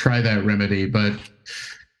maybe try that remedy, but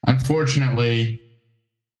unfortunately,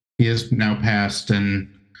 he is now passed,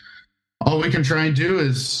 and all we can try and do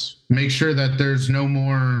is make sure that there's no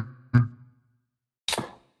more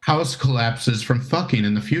house collapses from fucking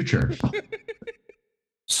in the future.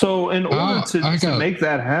 So in order I to got- make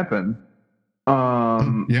that happen,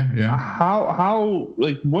 Yeah. how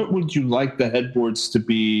what would you like the headboards to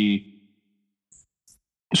be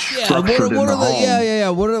Yeah. structured in the home? Yeah.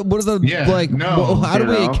 What are the Yeah, how do you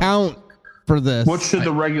we know. account for this? What should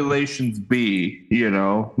the regulations be,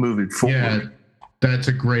 moving forward? Yeah, that's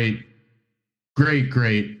a great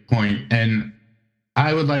point. And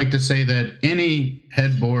I would like to say that any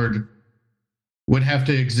headboard would have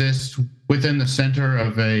to exist within the center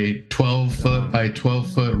of a 12-foot by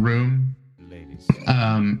 12-foot room.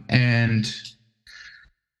 And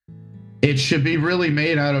it should be really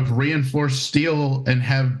made out of reinforced steel and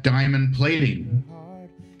have diamond plating.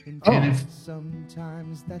 And if,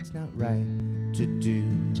 Sometimes that's not right to do.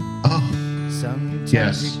 Sometimes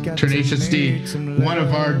yes, you got to Tenacious D, make some one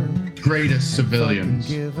of our love. greatest civilians.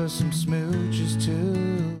 Give us some smooches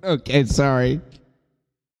too. Okay, sorry.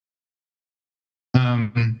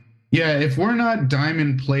 Yeah, if we're not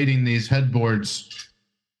diamond plating these headboards,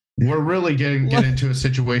 we're really get into a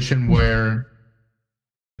situation where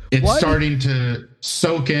it's What? starting to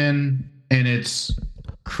soak in and it's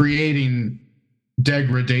creating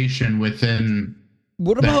degradation within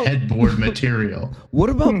What the about headboard material. what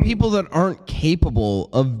about people that aren't capable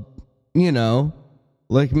of,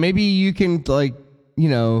 like maybe you can take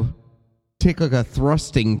like a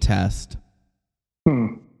thrusting test.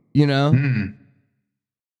 You know?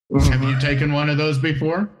 Have you taken one of those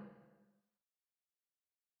before?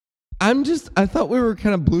 I thought we were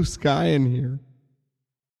kind of blue sky in here.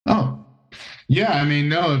 Oh, yeah. I mean,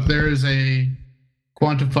 no, if there is a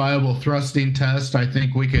quantifiable thrusting test, I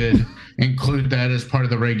think we could include that as part of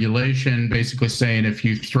the regulation, basically saying if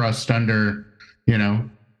you thrust under, Is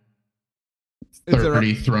there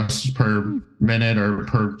 30 thrusts per minute or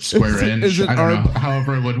per square inch. is it I don't our- know.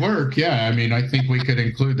 However it would work. Yeah. I mean, I think we could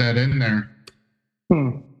include that in there.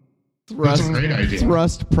 That's a great idea.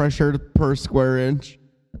 Thrust pressure per square inch.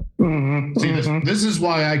 See, this is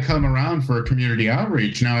why I come around for community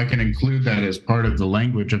outreach. Now I can include that as part of the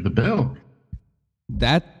language of the bill.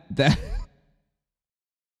 That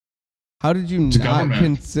how did you It's not government.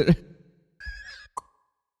 consider?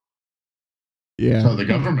 That's how Yeah. the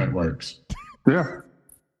government works. Yeah.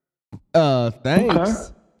 Thanks.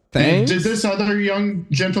 Okay. Thanks. Did this other young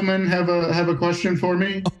gentleman have a question for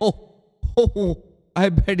me? Oh, I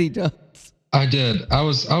bet he does. I did. I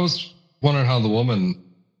was wondering how the woman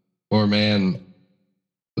or man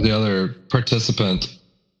the other participant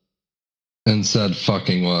and said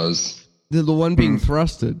fucking was. The one being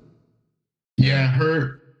thrusted. Yeah,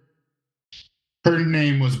 her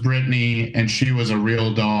name was Brittany, and she was a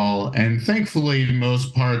real doll. And thankfully,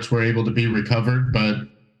 most parts were able to be recovered, but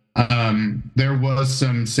there was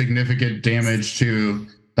some significant damage to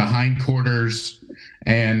the hindquarters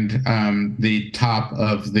and the top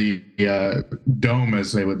of the dome,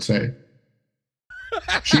 as they would say.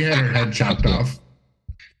 She had her head chopped off.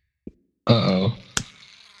 Uh-oh.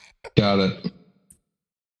 Got it.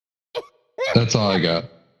 That's all I got.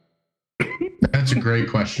 That's a great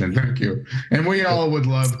question. Thank you. And we all would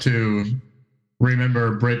love to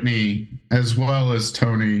remember Brittany as well as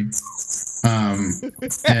Tony. And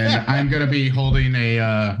I'm going to be holding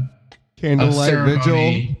a Candlelight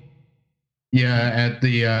vigil. Yeah, at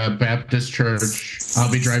the Baptist church.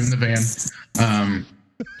 I'll be driving the van.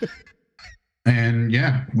 And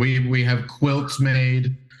yeah, we have quilts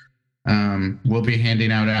made. We'll be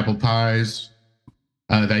handing out apple pies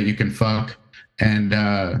that you can fuck. And,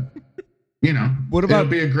 what about, it'll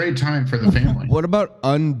be a great time for the family. What about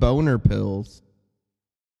unboner pills?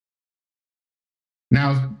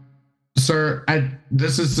 Now, sir,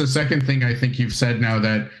 this is the second thing I think you've said now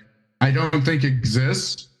that I don't think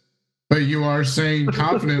exists, but you are saying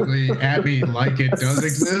confidently at me like it does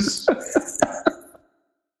exist.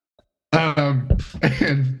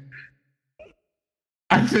 And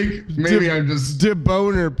I think maybe I'm just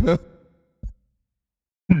deboner pill.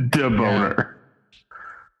 Deboner.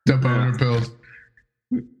 Deboner pills.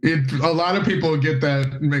 A lot of people get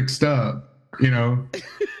that mixed up,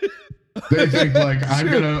 They think like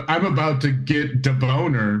I'm about to get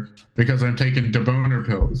deboner because I'm taking deboner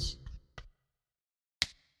pills.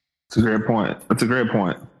 That's a great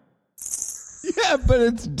point. Yeah, but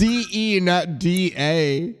it's DE, not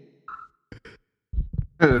DA.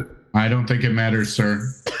 I don't think it matters,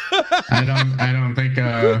 sir. I don't think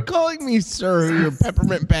You're calling me sir, you're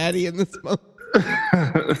peppermint patty in this moment.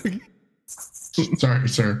 Sorry,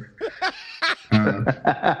 sir.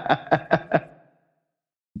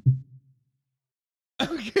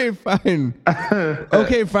 Okay, fine.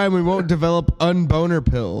 Okay, fine. We won't develop unboner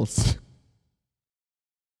pills.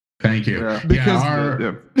 Thank you. Yeah.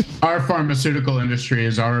 Because our pharmaceutical industry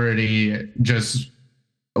is already just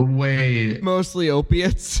way mostly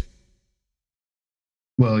opiates.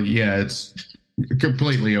 Well, yeah, it's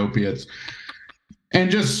completely opiates. And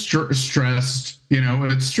just stressed,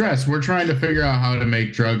 it's stress. We're trying to figure out how to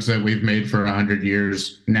make drugs that we've made for 100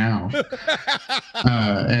 years now.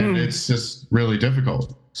 And it's just really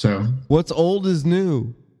difficult. So what's old is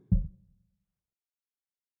new.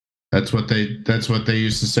 That's what they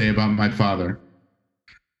used to say about my father.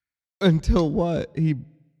 Until what?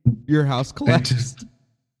 Your house collapsed.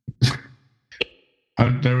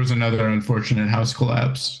 There was another unfortunate house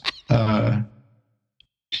collapse that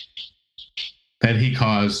he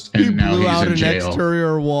caused, and now blew he's out in an jail.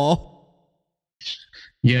 Exterior wall.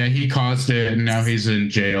 Yeah, he caused it, and now he's in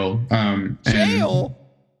jail. Jail?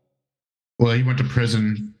 Well, he went to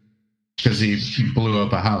prison because he blew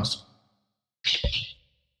up a house.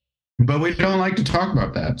 But we don't like to talk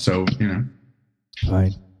about that, so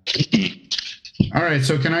Fine. All right,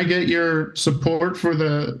 so can I get your support for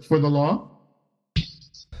the law?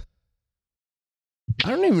 I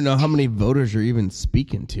don't even know how many voters you're even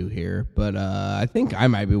speaking to here, but I think I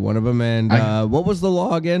might be one of them. And what was the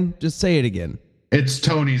law again? Just say it again. It's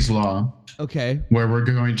Tony's law. Okay. Where we're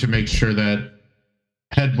going to make sure that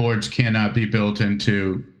headboards cannot be built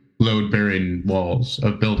into load-bearing walls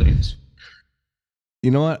of buildings. You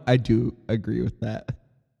know what? I do agree with that.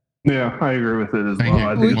 Yeah, I agree with it as Thank well. you.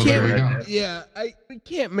 I Well, think there we go. We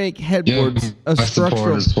can't make headboards a I support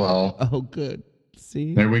structural. as well. Oh, good.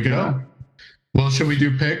 See? There we go. Well, should we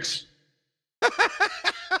do picks?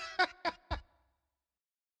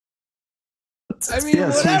 I mean,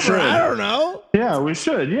 Yes, we whatever. should. I don't know. Yeah, we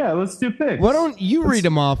should. Yeah, let's do picks. Why don't you read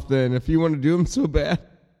them off then if you want to do them so bad?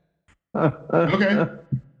 Okay.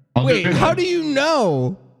 Wait, how do you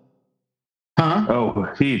know? Huh?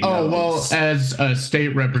 Oh, he Oh, knows. well, as a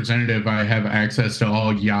state representative, I have access to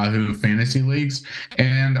all Yahoo fantasy leagues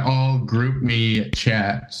and all group me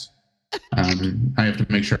chats. I have to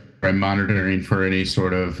make sure I'm monitoring for any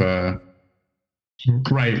sort of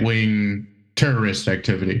right-wing terrorist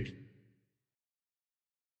activity.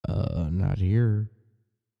 Not here.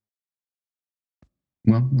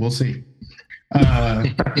 Well, we'll see. So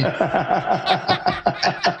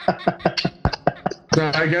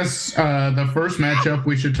I guess the first matchup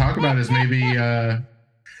we should talk about is maybe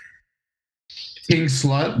King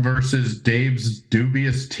Slut versus Dave's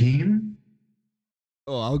dubious team.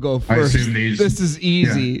 Oh, I'll go I first. assume these- This is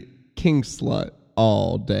easy. King Slut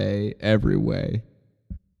all day, every way.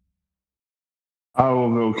 I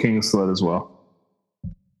will go King Sled as well.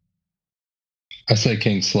 I say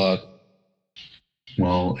King Slut.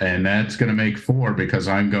 Well, and that's going to make 4 because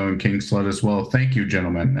I'm going King Sled as well. Thank you,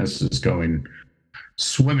 gentlemen. This is going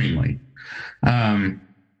swimmingly.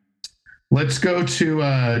 Let's go to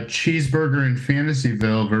Cheeseburger in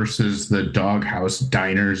Fantasyville versus the Doghouse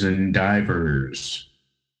Diners and Divers.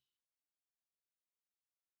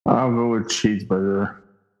 I'll go with Cheeseburger.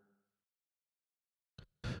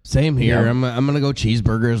 Same here. Yeah. I'm going to go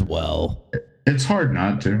Cheeseburger as well. It's hard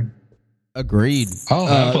not to. Agreed. I'll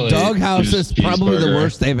happily Doghouse use is probably the Cheeseburger.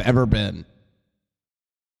 worst they've ever been.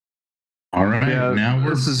 All right, Yeah, now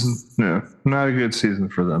this is not a good season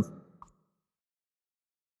for them.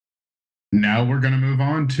 Now we're going to move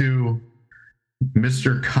on to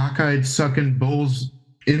Mr. Cockeyed Sucking Bulls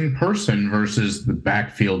in person versus the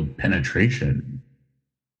backfield penetration.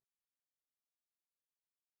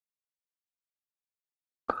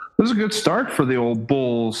 This is a good start for the old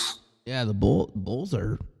Bulls. Yeah, the Bulls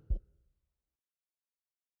are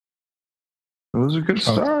It was a good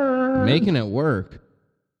start. making it work.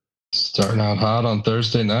 Starting out hot on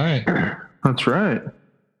Thursday night. That's right.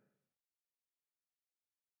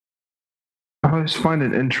 I always find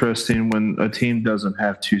it interesting when a team doesn't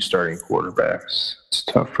have 2 starting quarterbacks. It's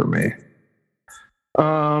tough for me.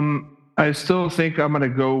 I still think I'm going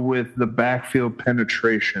to go with the backfield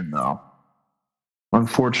penetration, though.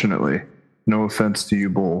 Unfortunately. No offense to you,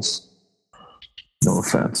 Bulls. No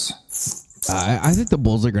offense. I think the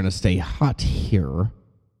Bulls are going to stay hot here.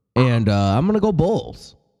 And I'm going to go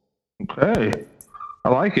Bulls. Okay. I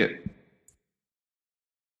like it.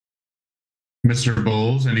 Mr.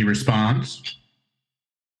 Bulls, any response?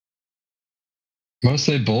 I'm going to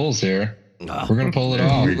say Bulls here. We're going to pull it There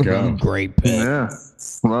off. we go. Great pick. Yeah.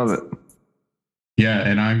 Love it. Yeah,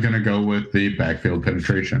 and I'm going to go with the backfield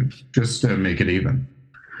penetration just to make it even.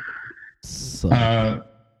 So,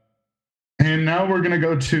 And now we're going to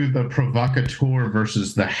go to the provocateur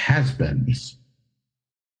versus the has-beens.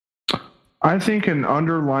 I think an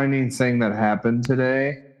underlining thing that happened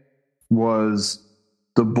today was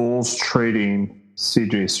the Bulls trading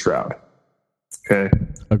CJ Stroud. Okay.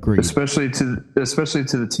 agreed. Especially to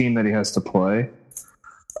the team that he has to play.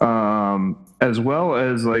 As well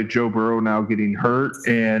as like Joe Burrow now getting hurt.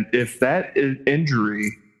 And if that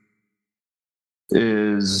injury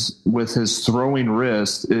is with his throwing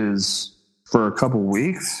wrist is for a couple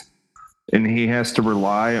weeks and he has to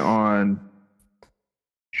rely on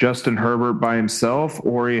Justin Herbert by himself,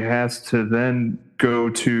 or he has to then go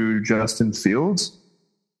to Justin Fields,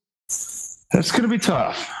 that's going to be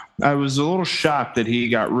tough. I was a little shocked that he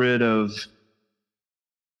got rid of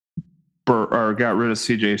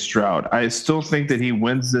CJ Stroud. I still think that he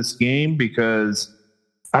wins this game because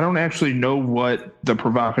I don't actually know what the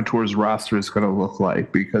Provocateur's roster is going to look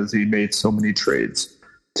like because he made so many trades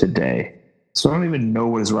today. So I don't even know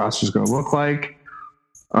what his roster is going to look like.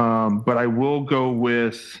 But I will go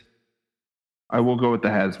with the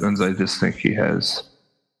has-beens. I just think he has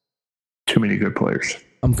too many good players.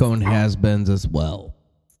 I'm going has-beens as well.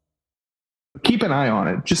 Keep an eye on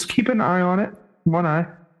it. Just keep an eye on it. One eye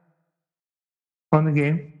on the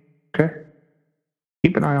game. Okay?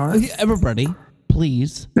 Keep an eye on it. Everybody,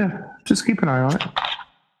 please. Yeah, just keep an eye on it.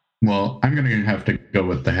 Well, I'm going to have to go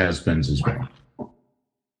with the has-beens as well.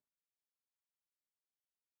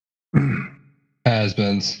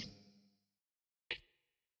 Has-beens.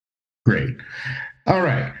 Great. All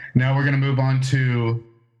right. Now we're going to move on to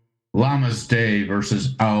Llama's Day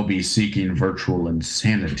versus I'll Be Seeking Virtual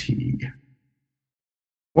Insanity.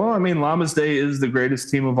 Well, I mean, Llama's Day is the greatest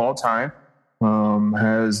team of all time.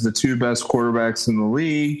 Has the 2 best quarterbacks in the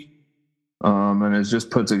league, and has just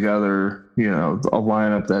put together, a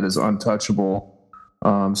lineup that is untouchable.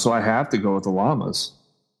 So I have to go with the Llamas.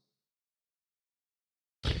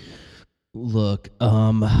 Look,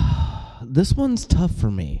 this one's tough for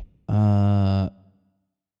me.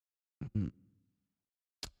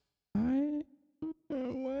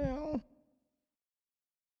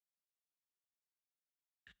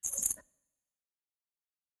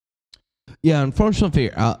 Yeah, unfortunately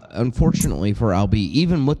for Albie,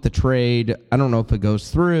 even with the trade, I don't know if it goes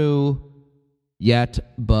through yet,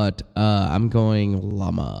 but I'm going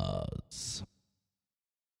Llamas.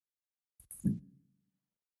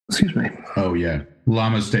 Excuse me. Oh, yeah.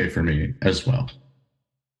 Llama's Day for me as well.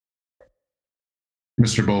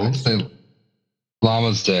 Mr. Bowles? Say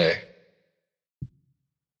Llama's Day.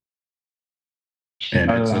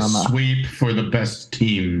 And it's a Llama. sweep for the best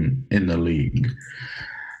team in the league.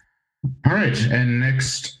 All right. And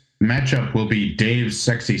next matchup will be Dave's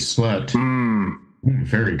Sexy Slut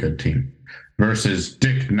Very good team. Versus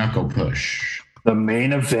Dick Knuckle Push. The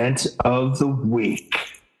main event of the week.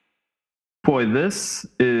 Boy, this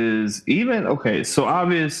is even okay. So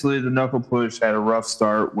obviously, the Knuckle Push had a rough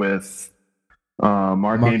start with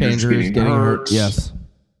Mark Andrews getting hurt. Yes,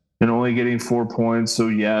 and only getting 4 points. So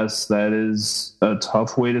yes, that is a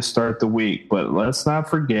tough way to start the week. But let's not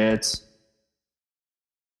forget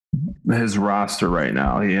his roster right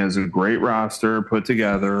now. He has a great roster put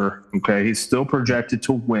together. Okay, he's still projected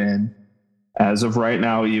to win as of right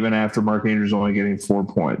now, even after Mark Andrews only getting 4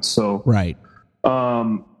 points. So right.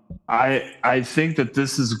 I think that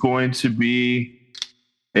this is going to be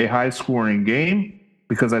a high scoring game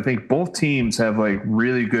because I think both teams have like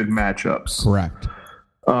really good matchups. Correct.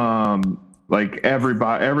 Like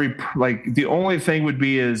the only thing would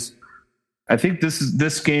be is I think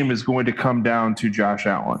this game is going to come down to Josh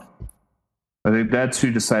Allen. I think that's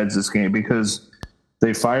who decides this game because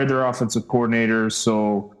they fired their offensive coordinator.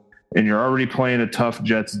 So, and you're already playing a tough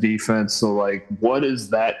Jets defense. So like, what is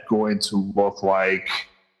that going to look like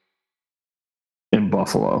in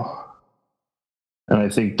Buffalo? And I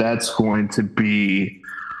think that's going to be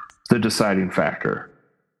the deciding factor.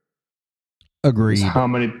 Agreed. How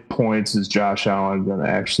many points is Josh Allen going to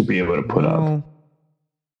actually be able to put up?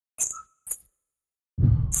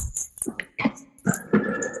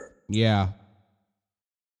 Yeah.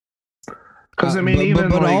 Because I mean,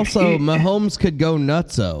 but also Mahomes could go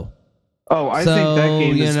nutso. Oh, I think that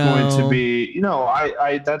game is going to be.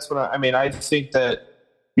 That's what I mean. I think that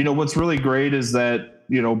what's really great is that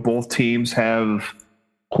both teams have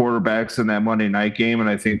quarterbacks in that Monday night game, and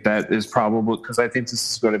I think that is probably because I think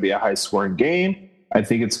this is going to be a high scoring game. I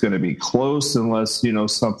think it's going to be close unless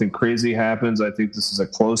something crazy happens. I think this is a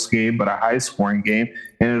close game, but a high scoring game,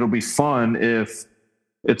 and it'll be fun if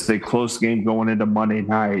it's a close game going into Monday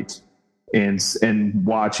night and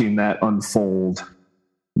watching that unfold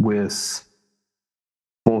with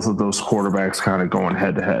both of those quarterbacks kind of going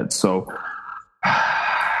head to head. So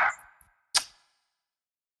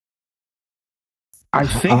I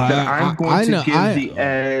think that I'm going to give the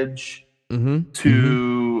edge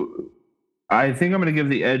to. I think I'm going to give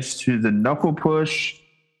the edge to the Knuckle Push,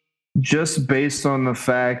 just based on the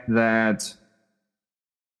fact that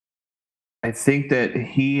I think that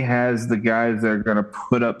he has the guys that are going to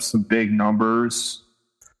put up some big numbers.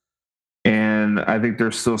 And I think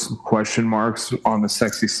there's still some question marks on the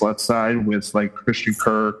sexy slut side with like Christian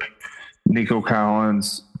Kirk, Nico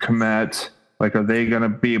Collins, Komet. Like, are they going to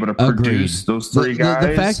be able to produce those three guys?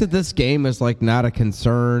 The fact that this game is like not a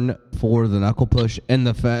concern for the Knuckle Push, and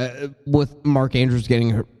the fact with Mark Andrews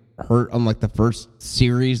getting hurt on like the first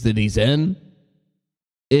series that he's in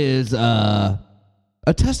is a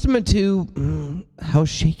testament to how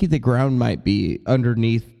shaky the ground might be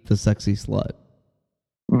underneath the sexy slut.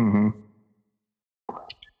 Mm-hmm.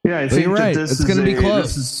 Yeah, I think right. This it's is going to be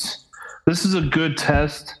close. This is a good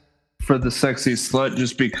test for the sexy slut,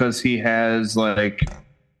 just because he has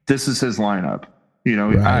this is his lineup. He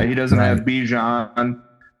doesn't have Bijan,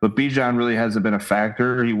 but Bijan really hasn't been a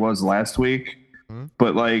factor. He was last week,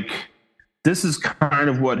 but this is kind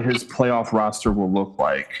of what his playoff roster will look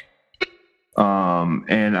like.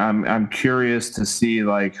 And I'm curious to see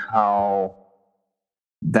how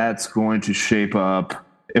that's going to shape up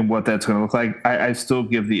and what that's going to look like. I still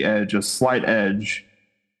give the edge, a slight edge,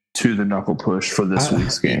 to the Knuckle Push for this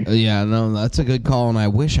week's game. Yeah, no, that's a good call, and I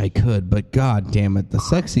wish I could, but god damn it, the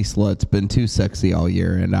sexy slut's been too sexy all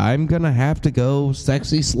year, and I'm going to have to go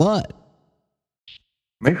sexy slut.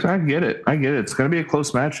 I get it. It's going to be a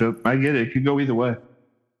close matchup. I get it. It could go either way.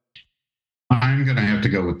 I'm going to have to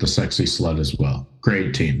go with the sexy slut as well.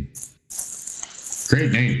 Great team.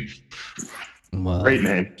 Great name. Well, great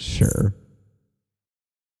name. Sure.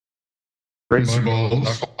 Great Knuckle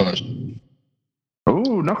Push.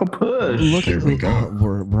 Oh, Knuckle Push. Look, there we go.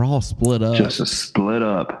 We're all split up. Just a split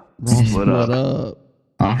up. Split up.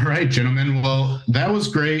 All right, gentlemen. Well, that was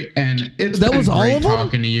great, and it's that been was all great of them?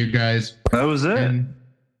 talking to you guys. That was it. And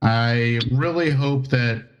I really hope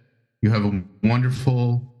that you have a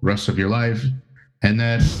wonderful rest of your life, and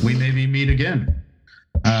that we maybe meet again.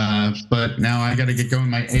 But now I got to get going.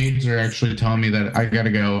 My aides are actually telling me that I got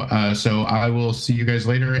to go. So I will see you guys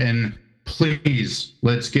later, and please,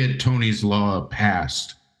 let's get Tony's Law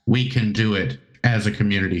passed. We can do it as a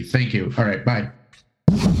community. Thank you. All right, bye.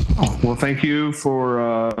 Well, thank you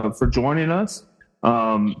for joining us.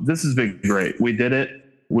 This has been great. We did it.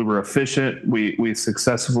 We were efficient. We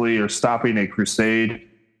successfully are stopping a crusade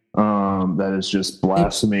that is just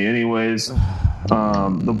blasphemy anyways.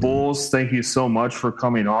 The Bulls, thank you so much for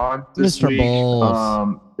coming on this Mr. week.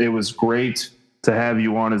 Bulls. It was great to have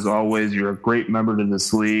you on as always. You're a great member to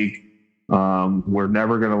this league. We're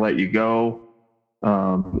never going to let you go.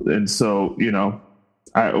 And so, we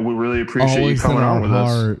really appreciate Always you coming in our on with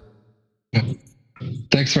heart. us.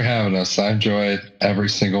 Thanks for having us. I enjoyed every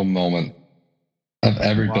single moment of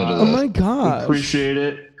every bit of Oh this. my gosh. Appreciate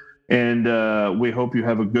it. And we hope you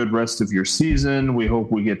have a good rest of your season. We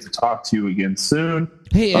hope we get to talk to you again soon.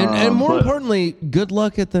 Hey, and more importantly, good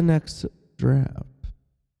luck at the next draft.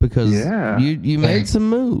 Because you made some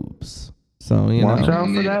moves. So, Watch out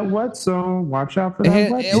for that wet zone. Watch out for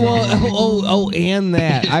that wet zone. Well, and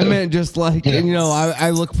that. I meant just like, I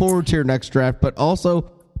look forward to your next draft, but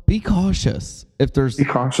also be cautious if there's,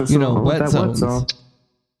 wet zones.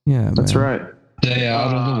 Yeah, that's man. right. Stay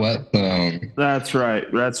out of the wet zone.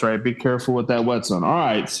 That's right. Be careful with that wet zone. All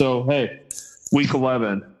right. So, hey, week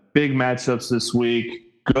 11, big matchups this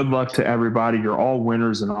week. Good luck to everybody. You're all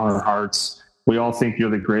winners in our hearts. We all think you're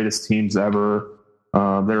the greatest teams ever.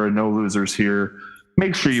 There are no losers here.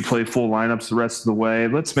 Make sure you play full lineups the rest of the way.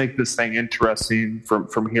 Let's make this thing interesting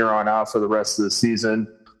from here on out for the rest of the season,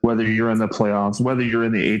 whether you're in the playoffs, whether you're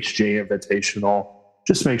in the HJ Invitational.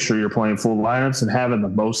 Just make sure you're playing full lineups and having the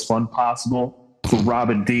most fun possible. For Rob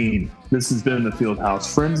and Dean, this has been the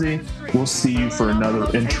Fieldhouse Frenzy. We'll see you for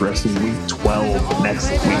another interesting week 12 next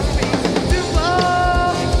week.